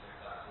Rosh, if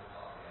that's all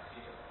part of the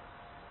achila.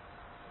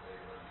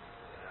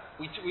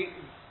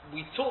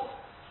 We talk.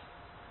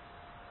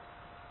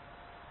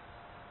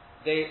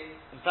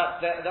 In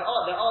fact, there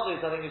are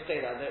others I think who say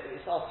that.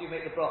 It's after you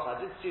make the bracha.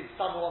 I did see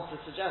someone wants to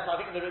suggest. I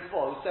think in the Ritva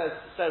who says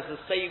the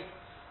same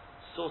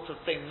sort of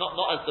thing, not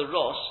as the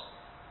Rosh.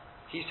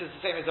 He says the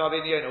same as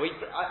Rabbi Yonah.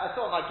 I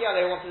saw my Gia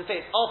they wanted to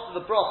say it's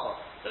after the bracha.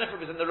 I don't know if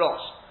it was in the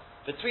Rosh.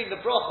 Between the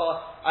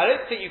bracha, I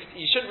don't think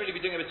you shouldn't really be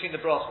doing it between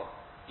the bracha.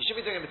 You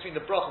should be doing it between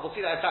the bracha. We'll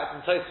see that in fact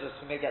in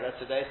Tosfos. We may get there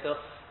today still.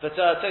 But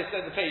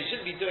Tosfos in the page, you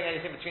shouldn't be doing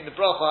anything between the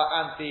bracha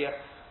and the.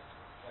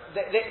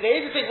 There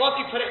is a thing. Once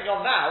you put it in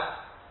your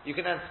mouth, you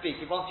can then speak.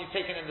 Once you've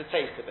taken in the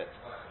taste of it,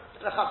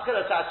 the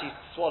chatzkila to actually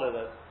swallow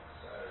it.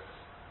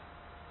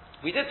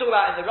 We did talk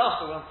about in the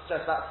Rosh. We want to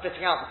stress about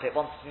spitting out the pit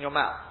once it's in your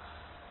mouth.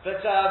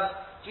 But so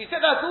we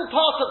said that's all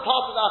part of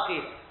the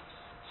achila.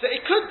 So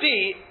it could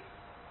be.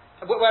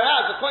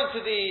 Whereas, according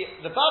to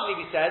the Bavli,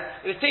 we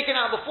said it was taken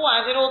out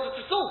beforehand in order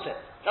to salt it.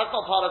 That's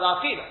not part of the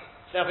achila.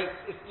 So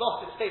it's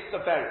lost its taste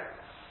of burial.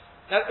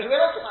 Now, we're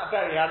not talking about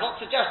burial. I'm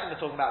not suggesting we're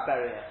talking about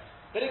burial here.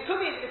 But it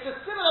could be, it's a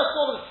similar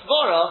sort of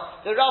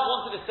svara that Rav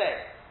wanted to say.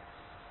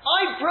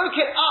 I broke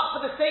it up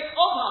for the sake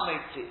of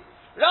hamotzi.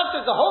 Rav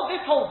says this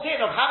whole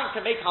din of having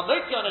to make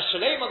hamotzi on a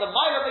shalema, the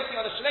mile making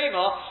on a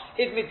shalema,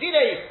 is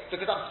midilei,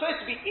 because I'm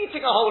supposed to be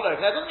eating a whole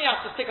loaf. That doesn't mean you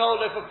have to stick a whole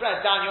loaf of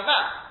bread down your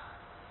mouth.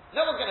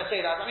 No one's going to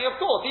say that. I mean,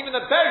 of course, even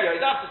the burial,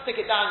 you don't have to stick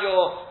it down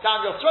your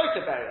throat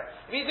to burial.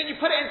 It means when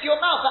you put it into your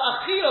mouth, the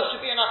achila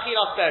should be an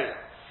achilas burial.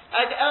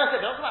 And I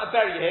said, we're not talking about a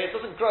burial here, it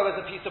doesn't grow as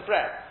a piece of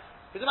bread.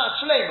 It's about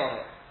shalema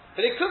here.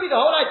 But it could be the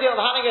whole idea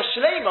of having a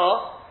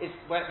shlema is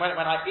when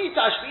I eat,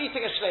 I should be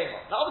eating a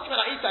shlema. Now, obviously,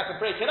 when I eat, I can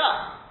break it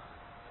up.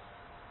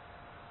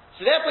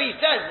 So therefore, he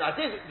says like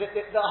this: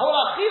 the whole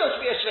achila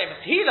should be a shlema.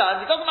 Tehila, and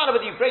it doesn't matter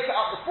whether you break it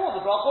up before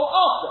the bracha or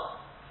after.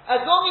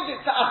 As long as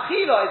it's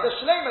achila, it's a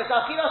shlema, it's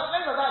achila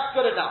shlema, that's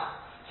good enough.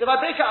 So if I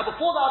break it up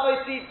before the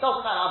hamotzi, it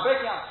doesn't matter. I'm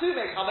breaking it up to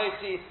make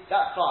hamotzi,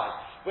 that's fine.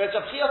 Whereas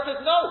Rav Chia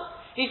says no.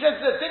 He says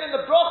the thing in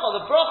the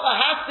bracha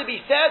has to be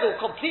said or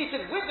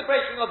completed with the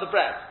breaking of the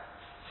bread.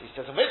 He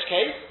says, in which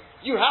case,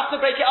 you have to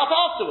break it up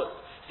afterwards.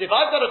 So if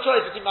I've got a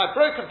choice between my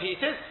broken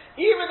pieces,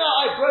 even though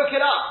I broke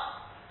it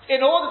up,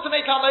 in order to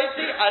make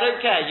hamotzi, I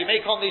don't care, you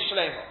make on the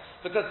shlema.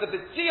 Because the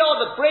bitziyah,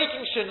 the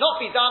breaking, should not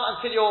be done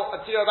until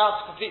you're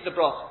about to complete the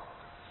bracha.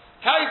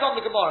 Carries on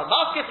the Gemara,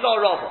 Maskif lo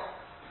Rava.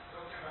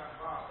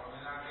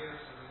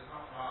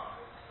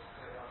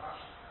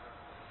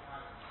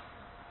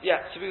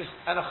 Yeah, so we was,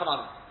 and a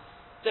chanan.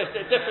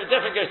 Different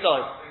good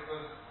size.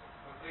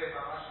 here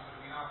about Rashi would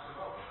have been after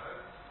Robert, no?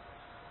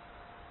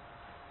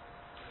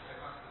 They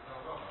must have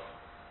told Robert.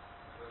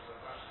 But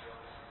Rashi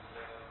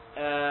obviously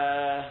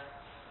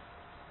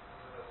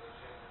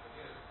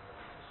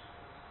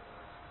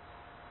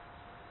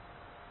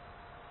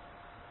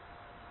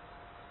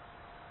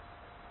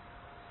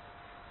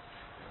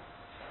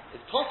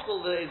it's possible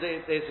that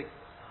there's a.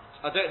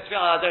 To be honest,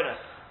 I don't know.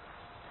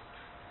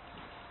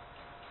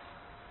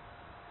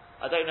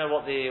 I don't know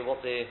what the. Well,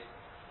 we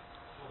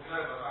know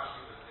that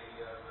Rashi was the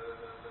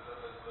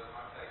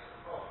mistake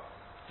of Robert.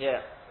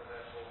 Yeah. So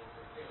therefore,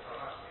 if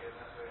Rashi is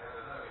necessarily had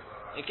an early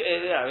Rashi.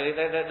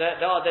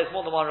 Yeah, there's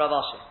more than one Rav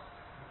Ashi.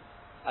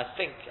 I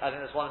think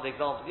that's one of the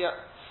examples. Yeah.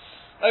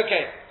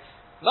 Okay.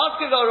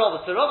 Maskil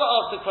Rabba. So Rabba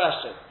asked the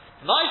question.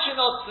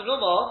 Maishinot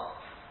Tsunuma.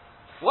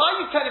 Why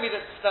are you telling me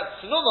that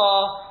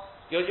Tsunuma?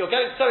 You're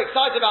getting so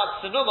excited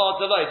about Tsunuma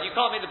delayed. You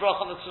can't make the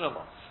bracha on the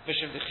Tsunuma.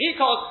 Mishum dechi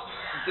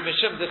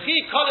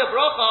kolya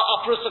bracha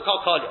aprusa kol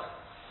kolya.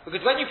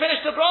 Because when you finish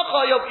the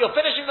bracha, you're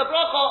finishing the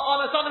bracha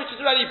on something which is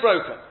already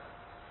broken.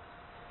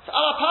 So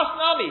ala pas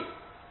nami.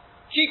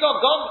 Chika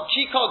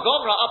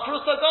gomra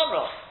aprusa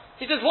gomra.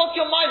 He says, what's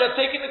your mind of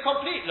taking the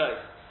complete load?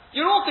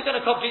 You're also going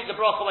to complete the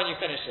bracha when you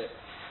finish it.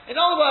 In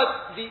other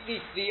words,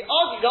 the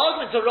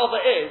argument of Rava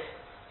is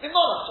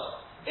Mimonasha.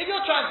 If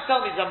you're trying to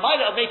tell me the mind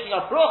of making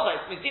a bracha,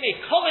 it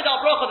means comment our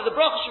bracha that the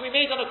bracha should be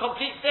made on a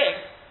complete thing,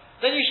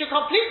 then you should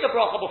complete the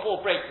bracha before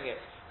breaking it.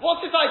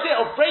 What's this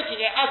idea of breaking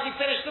it as you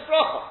finish the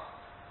bracha?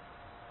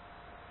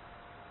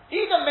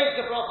 Either make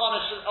the bracha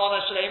on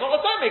a shlema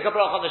or don't make a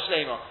bracha on the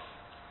shlema.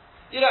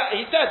 You know,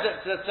 he said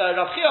that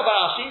Rav Chia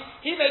Barashi,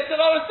 he makes it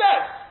Laura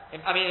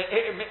said. I mean,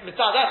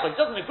 Mitzad Echad, he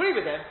doesn't agree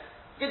with him,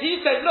 because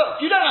he said,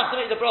 look, you don't have to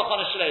make the bracha on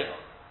a shlema.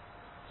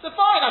 So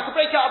fine, I could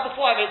break it up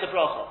before I make the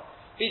bracha.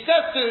 He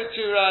says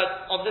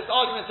on this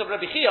argument of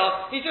Rabbi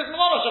Chia, he says,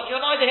 Mamanoshach,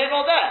 you're neither here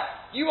nor there.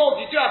 You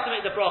do have to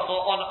make the bracha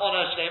on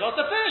a shlema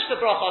to finish the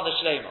bracha on the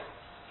shlema.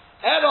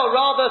 Elo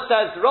Rava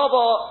says,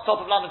 Rava,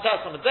 top of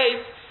Lamentations on the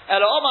base,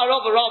 Elo Omar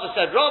Rava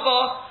said,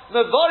 Rava,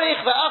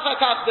 Mevorich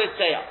ve'achakach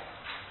b'tzeya.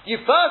 You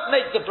first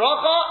make the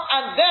bracha,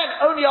 and then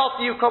only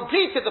after you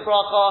completed the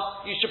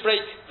bracha, you should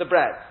break the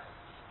bread.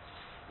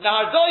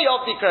 Nahardoi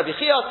of the Rabbi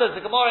Chia says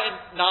the Gemara in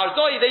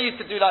Nahardoi, they used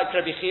to do like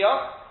Rabbi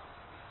Chia,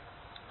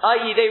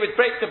 i.e. they would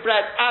break the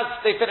bread as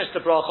they finished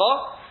the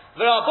bracha.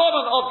 The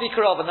Rabbanon of the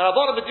Karova, the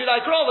Rabbanon would do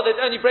like Karova, they'd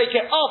only break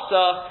it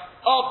after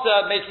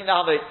making the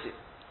Hamotzi.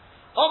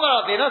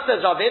 Omar Ravina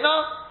says Ravina,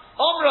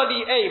 Omra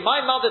li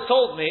my mother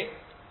told me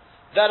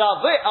that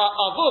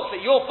Avuk,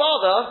 that your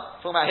father,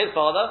 talking about his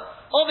father,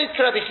 Omid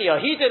Rabbi Chia,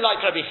 he did like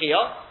Rabbi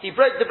Chia, he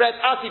broke the bread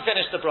as he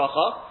finished the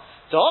bracha.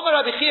 So Omar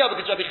Rabbi Chia,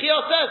 because Rabbi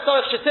Chia says,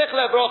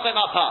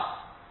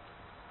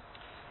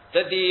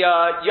 that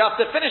you have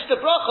to finish the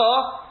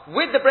bracha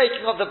with the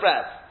breaking of the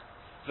bread.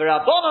 The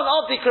Rabbanon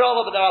of the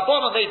Karova, but the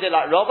Rabbanon they did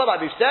like Rava,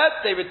 like we've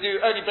said, they would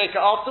only break it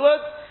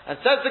afterwards. And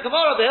says the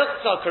Gemara, the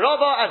Hilchos of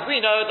Karova, as we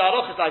know, the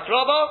Aruch is like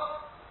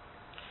Rava.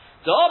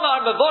 The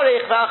Omar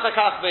Mevorich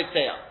v'achakach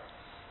b'tzeya.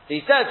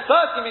 He says,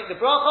 first you make the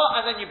bracha,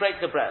 and then you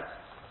break the bread.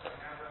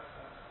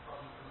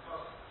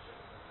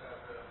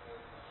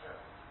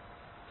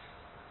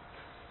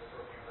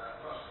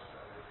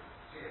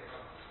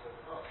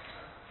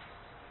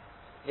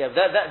 Yeah,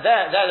 there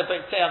the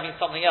B'tzeya means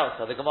something else.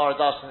 So the Gemara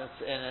does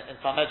in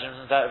Sanhedrin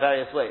in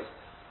various ways.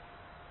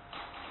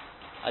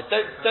 I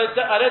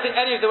don't think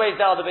any of the ways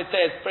there the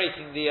B'tzeya is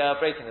breaking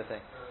the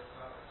thing.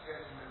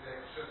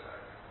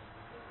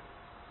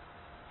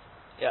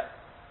 Yeah.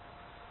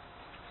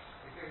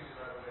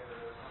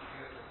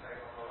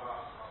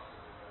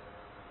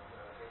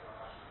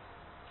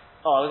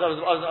 I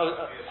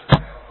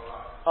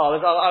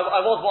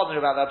was wondering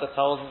about that, but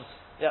I wasn't.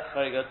 Yeah,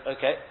 very good.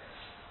 Okay.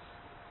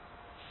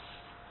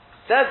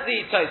 Says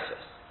the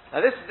Tosfos.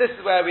 Now this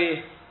is where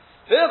we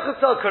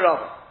Vilchusol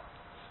Karova.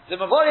 The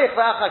Mevorich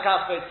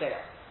v'achakach b'tzeya.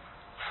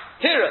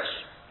 Pirush.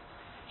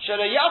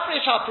 Shelo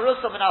yafresh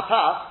ha'perusa min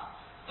ha'pas.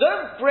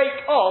 Don't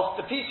break off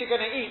the piece you're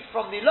going to eat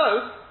from the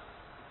loaf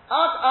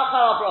ad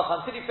achar ha'bracha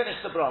until you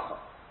finish the bracha.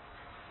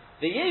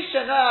 The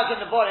yisha noag in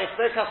the Mevorich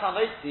berkas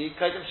hamotzi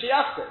kodem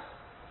sheyachtes.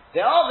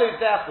 There are those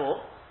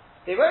therefore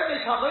they won't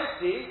make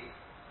hamotzi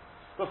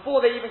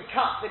before they even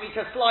cut. They make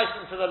a slice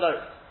into the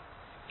loaf.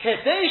 In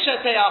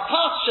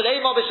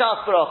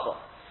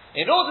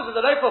order that the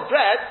loaf of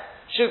bread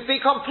should be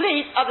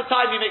complete at the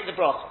time you make the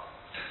bracha.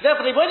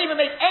 Therefore, they won't even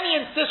make any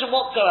incision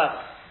whatsoever.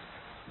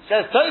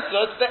 Says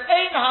Tosfos,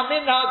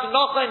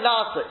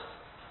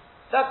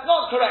 that's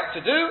not correct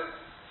to do.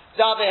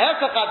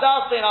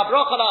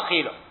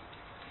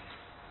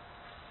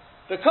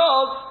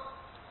 Because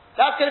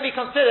that's going to be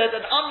considered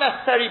an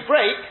unnecessary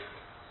break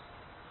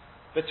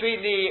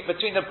between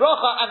the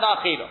bracha and the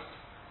achila.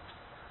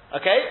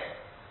 Okay?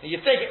 You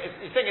think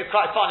it's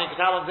quite funny because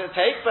how long does it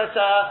take? But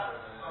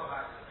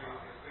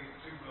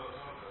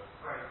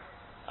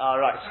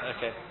right,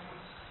 okay.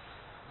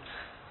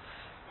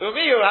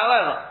 Umiyu,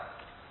 however,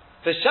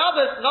 for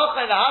Shabbos not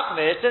in the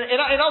hachmir.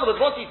 In other words,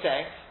 what's he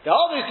saying? There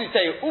are those who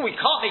say, we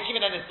can't make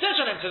even an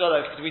incision into the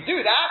loaf because if we do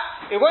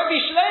that, it won't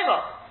be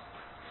shlema.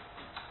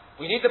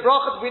 We need the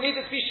bracha, we need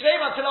it to be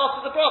shleim until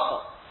after the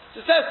bracha.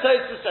 So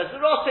Tosfos says,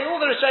 the Rosh say all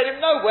the Rishonim,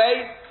 no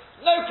way,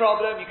 no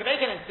problem, you can make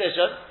an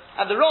incision,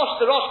 and the Rosh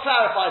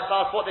clarifies for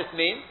us what this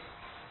means.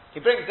 He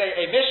brings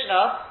a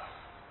Mishnah,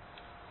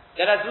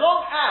 that as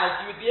long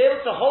as you would be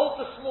able to hold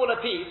the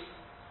smaller piece,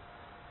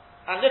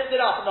 and lift it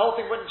up and the whole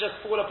thing wouldn't just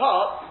fall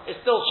apart, it's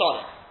still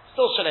shalom.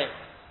 Still shalom.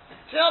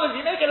 So in other words,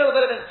 you make a little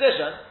bit of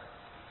incision,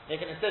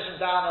 make an incision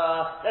down,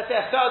 let's say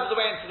a third of the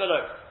way into the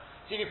loop.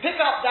 So if you pick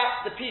up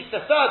the piece,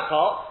 the third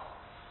part,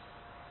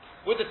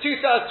 would the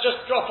 2/3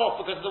 just drop off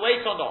because of the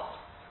weight or not?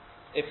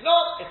 If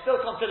not, it's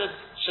still considered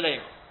shalom.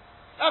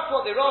 That's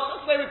what the Rosh,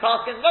 that's the way we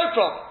pass in, no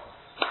problem.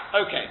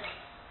 Okay.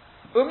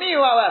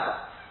 Umiyu,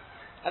 however,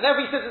 and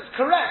therefore he says it's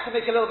correct to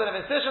make a little bit of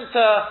incision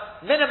to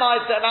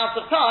minimize the amount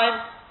of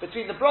time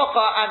between the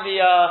bracha and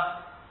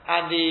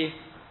the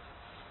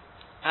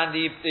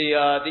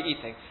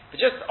eating. But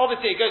just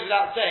obviously it goes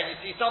without saying, you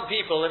see some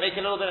people, they make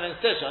a little bit of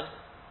incision,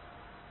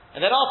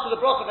 and then after the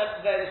bracha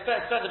they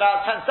spend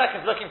about 10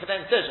 seconds looking for the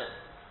incision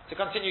to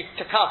continue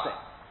to cut it.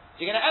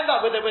 So you're going to end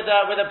up with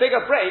a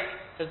bigger break.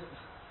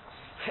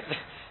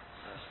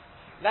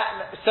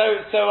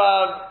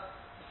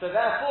 So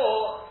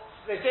therefore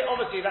they say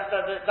obviously that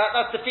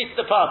defeats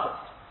the purpose.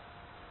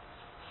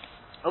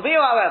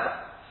 However,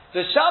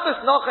 the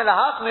Shabbos nochen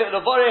lahachmir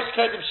levorech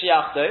kodim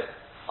shiachto.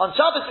 On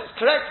Shabbos it's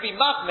correct to be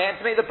machmir and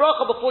to make the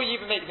bracha before you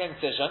even make the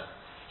incision.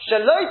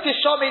 Shaloi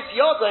tishomit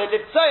yodo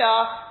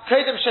litzaya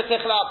kodim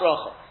shetichla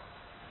bracha.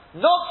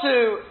 Not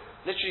to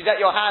literally let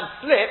your hand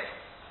slip,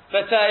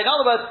 but in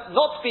other words,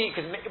 not to be,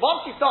 because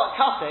once you start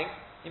cutting,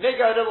 you may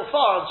go a little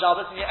far on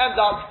Shabbos and you end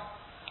up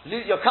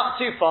you're cut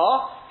too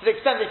far to the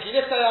extent that if you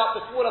lift it out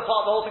the smaller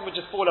part, the whole thing would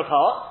just fall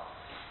apart.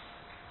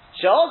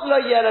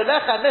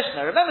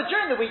 Remember,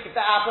 during the week if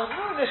that happens,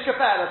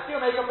 you'll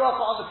make a bracha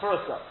on the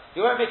perusa.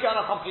 You won't make it on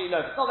a complete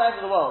loaf. It's not the end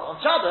of the world.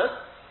 On Shabbos,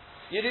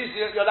 you lose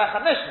your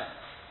lechem mishnah.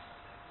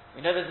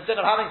 We know there's a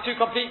sin of having 2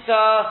 complete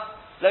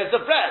loaves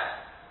of bread.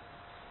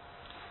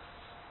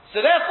 So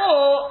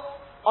therefore,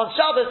 on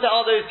Shabbos there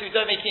are those who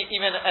don't make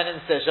even an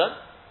incision.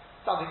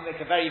 Some people make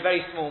a very,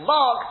 very small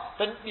mark,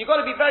 but you've got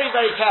to be very,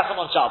 very careful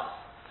on Shabbos.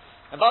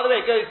 And by the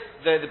way, it goes,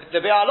 the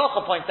Biur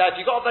Halacha points out,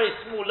 if you've got a very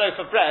small loaf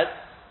of bread,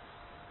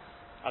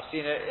 I've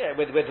seen it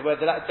with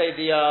let's say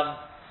the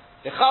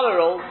challah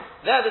roll.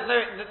 There's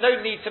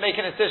no need to make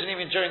an incision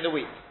even during the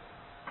week,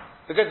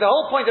 because the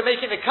whole point of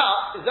making the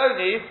cut is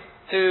only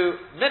to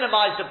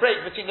minimize the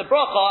break between the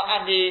bracha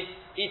and the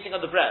eating of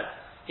the bread.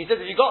 He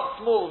says if you've got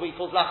small, we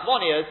call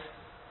lachmonias,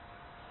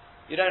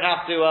 you don't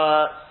have to.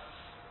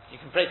 You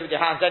can break it with your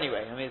hands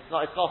anyway. I mean, it's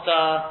not.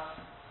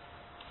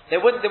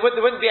 There wouldn't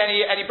be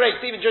any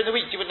breaks even during the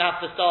week. You wouldn't have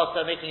to start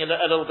making a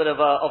little bit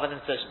of an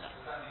incision.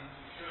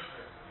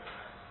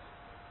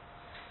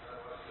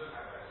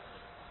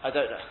 I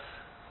don't know.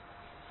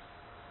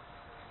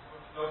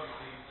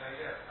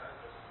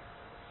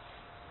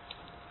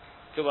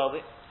 Could well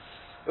be.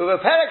 Uve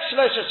perek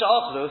shlosha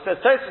sha'achlu, says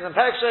Tosfos in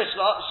perek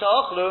shlosha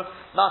sha'achlu,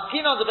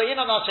 maskinon de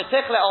ba'inon al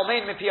shetechle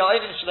almein mipi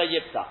ha'oinin shla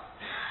yipta.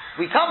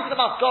 We come to the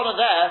maskana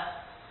there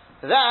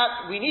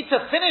that we need to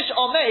finish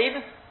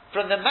almein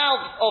from the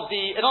mouths of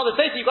the. In other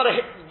words, you've got to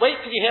wait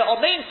till you hear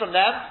almein from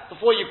them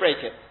before you break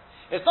it.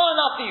 It's not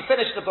enough that you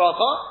finish the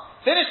bracha,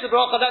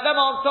 let them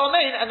answer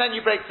almein, and then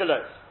you break the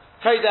loaf.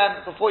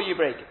 Kodem before you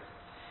break it.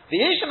 The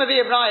Yisham of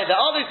Raya, there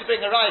are those who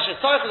bring a Raya,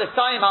 Shetzorach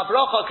l'sayim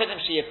ha-bracha kedem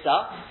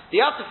sheyipta. You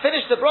have to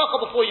finish the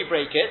bracha before you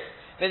break it.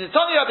 There's a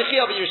Tani Rabbi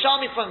Chia of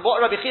Yerushalmi, from what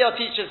Rabbi Chia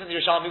teaches in the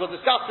Yerushalmi. We'll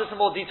discuss this in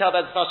more detail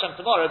about the Hashem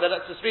tomorrow, but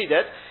let's just read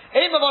it.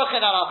 Ein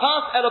mavarchen al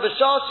hapas, elo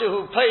b'shal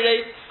shehu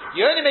peiret.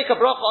 You only make a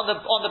bracha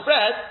on the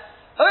bread,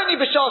 only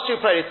b'shal shehu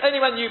peiret,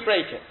 only when you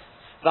break it.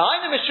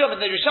 V'hainu mishum,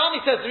 and the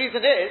Yerushalmi says the reason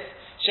is,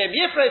 shem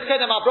yifreit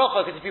kedem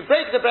ha-bracha, because if you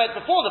break the bread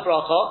before the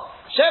bracha,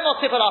 Shem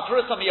al tipal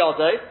ha-perusa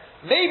miyodei,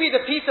 maybe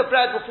the piece of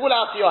bread will fall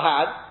out of your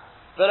hand.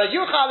 But you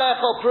won't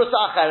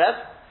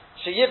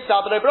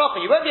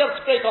be able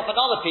to break off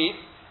another piece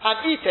and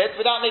eat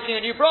it without making a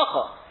new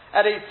bracha.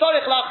 And you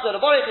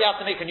have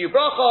to make a new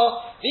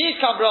bracha. The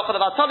Yishkan bracha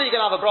of Atala, you're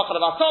going to have a bracha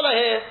of Atala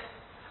here.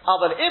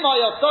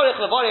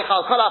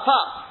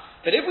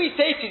 But if we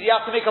say to you, you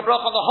have to make a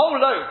bracha on the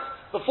whole loaf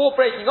before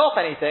breaking off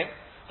anything,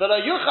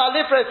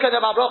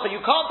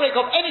 you can't break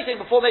off anything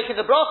before making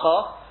the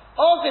bracha.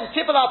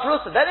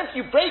 Then if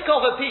you break off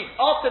a piece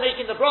after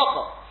making the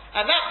bracha,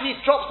 and that piece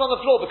drops on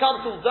the floor,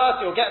 becomes all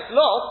dirty or gets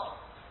lost,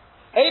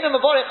 then you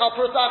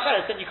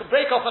can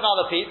break off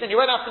another piece and you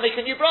won't have to make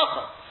a new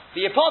bracha.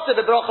 The part of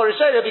the bracha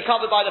rishon will be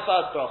covered by the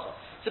first bracha.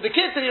 So the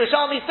kids of the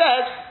Yerushalmi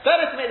says,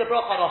 better to make the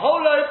bracha on a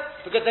whole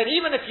loaf, because then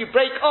even if you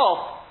break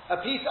off a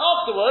piece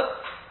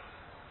afterwards,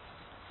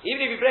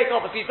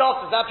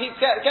 that piece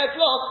gets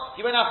lost,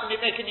 you won't have to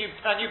make a new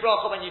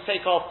bracha when you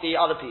take off the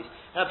other piece.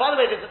 Now, by the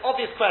way, there's an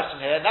obvious question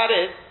here, and that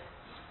is,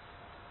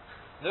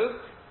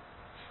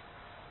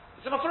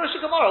 it's a Mafurish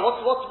Gemara.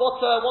 What's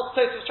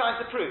Tosfos trying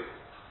to prove?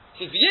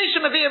 He says,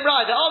 V'yeshem aviyim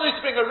raya, there are those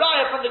to bring a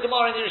raya from the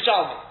Gemara in the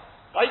Yerushalmi.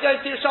 Why are you going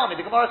to Yerushalmi?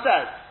 The Gemara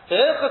says,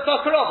 why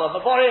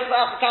are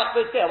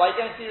you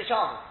going to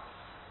Yerushalmi?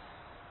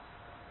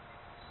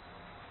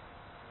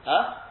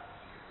 Huh?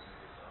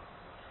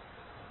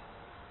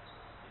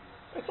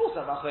 It's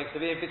also machlokes to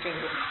be in between.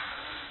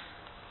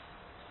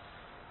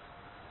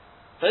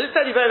 So this is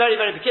very, very, very,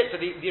 very big. So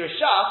the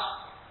Rishash,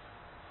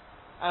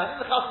 and I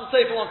think the Chasam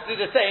Sofer wants to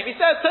do the same. He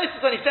says, Tosfos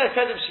when he says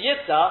Kedem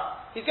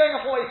Sheyitza, he's going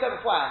off on what he said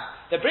beforehand.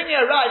 They're bringing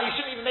a ride, you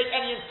shouldn't even make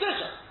any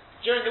incision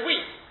during the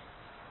week.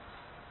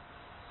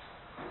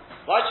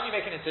 Why shouldn't you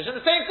make an incision?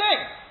 The same thing.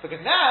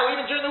 Because now,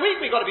 even during the week,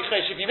 we've got to be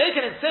chesh. If you make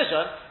an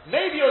incision,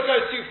 maybe you'll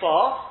go too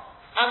far,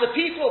 and the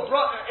piece will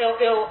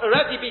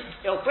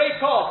it'll break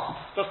off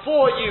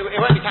before you, it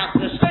won't be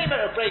counted as shleima,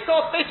 it'll break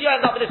off, basically you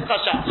end up with this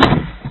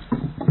chashash.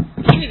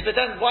 But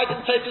then, why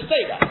didn't Tosfos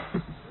say that?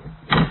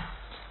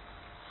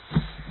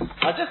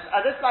 I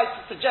just like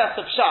to suggest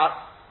a pshat.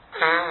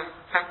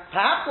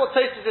 Perhaps what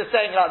Tosfos is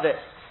saying like this.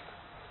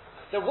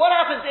 So what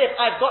happens if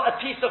I've got a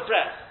piece of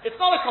bread? It's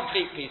not a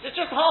complete piece, it's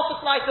just half a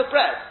slice of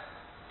bread.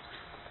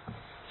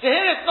 So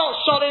here it's not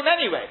sholem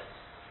anyway.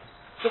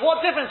 So what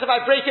difference if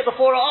I break it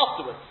before or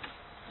afterwards?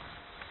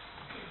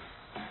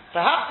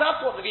 Perhaps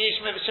that's what the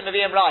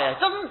Shemaviyim Raya. It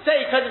doesn't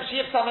say Kodem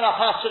Shiyib Saminach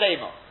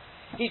HaShalema.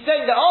 He's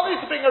saying that all needs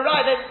to bring a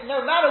raya that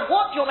no matter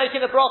what you're making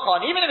the bracha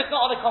on, even if it's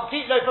not on a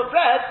complete loaf of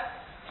bread,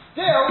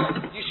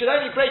 still, you should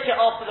only break it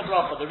after the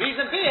bracha. The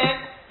reason being,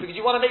 because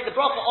you want to make the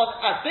bracha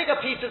on as big a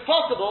piece as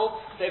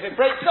possible, so if it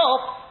breaks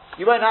off,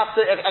 you won't have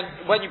to,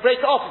 and when you break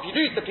it off, if you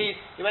lose the piece,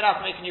 you won't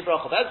have to make a new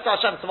bracha. But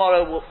Hashem,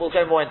 tomorrow we'll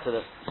go more into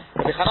this.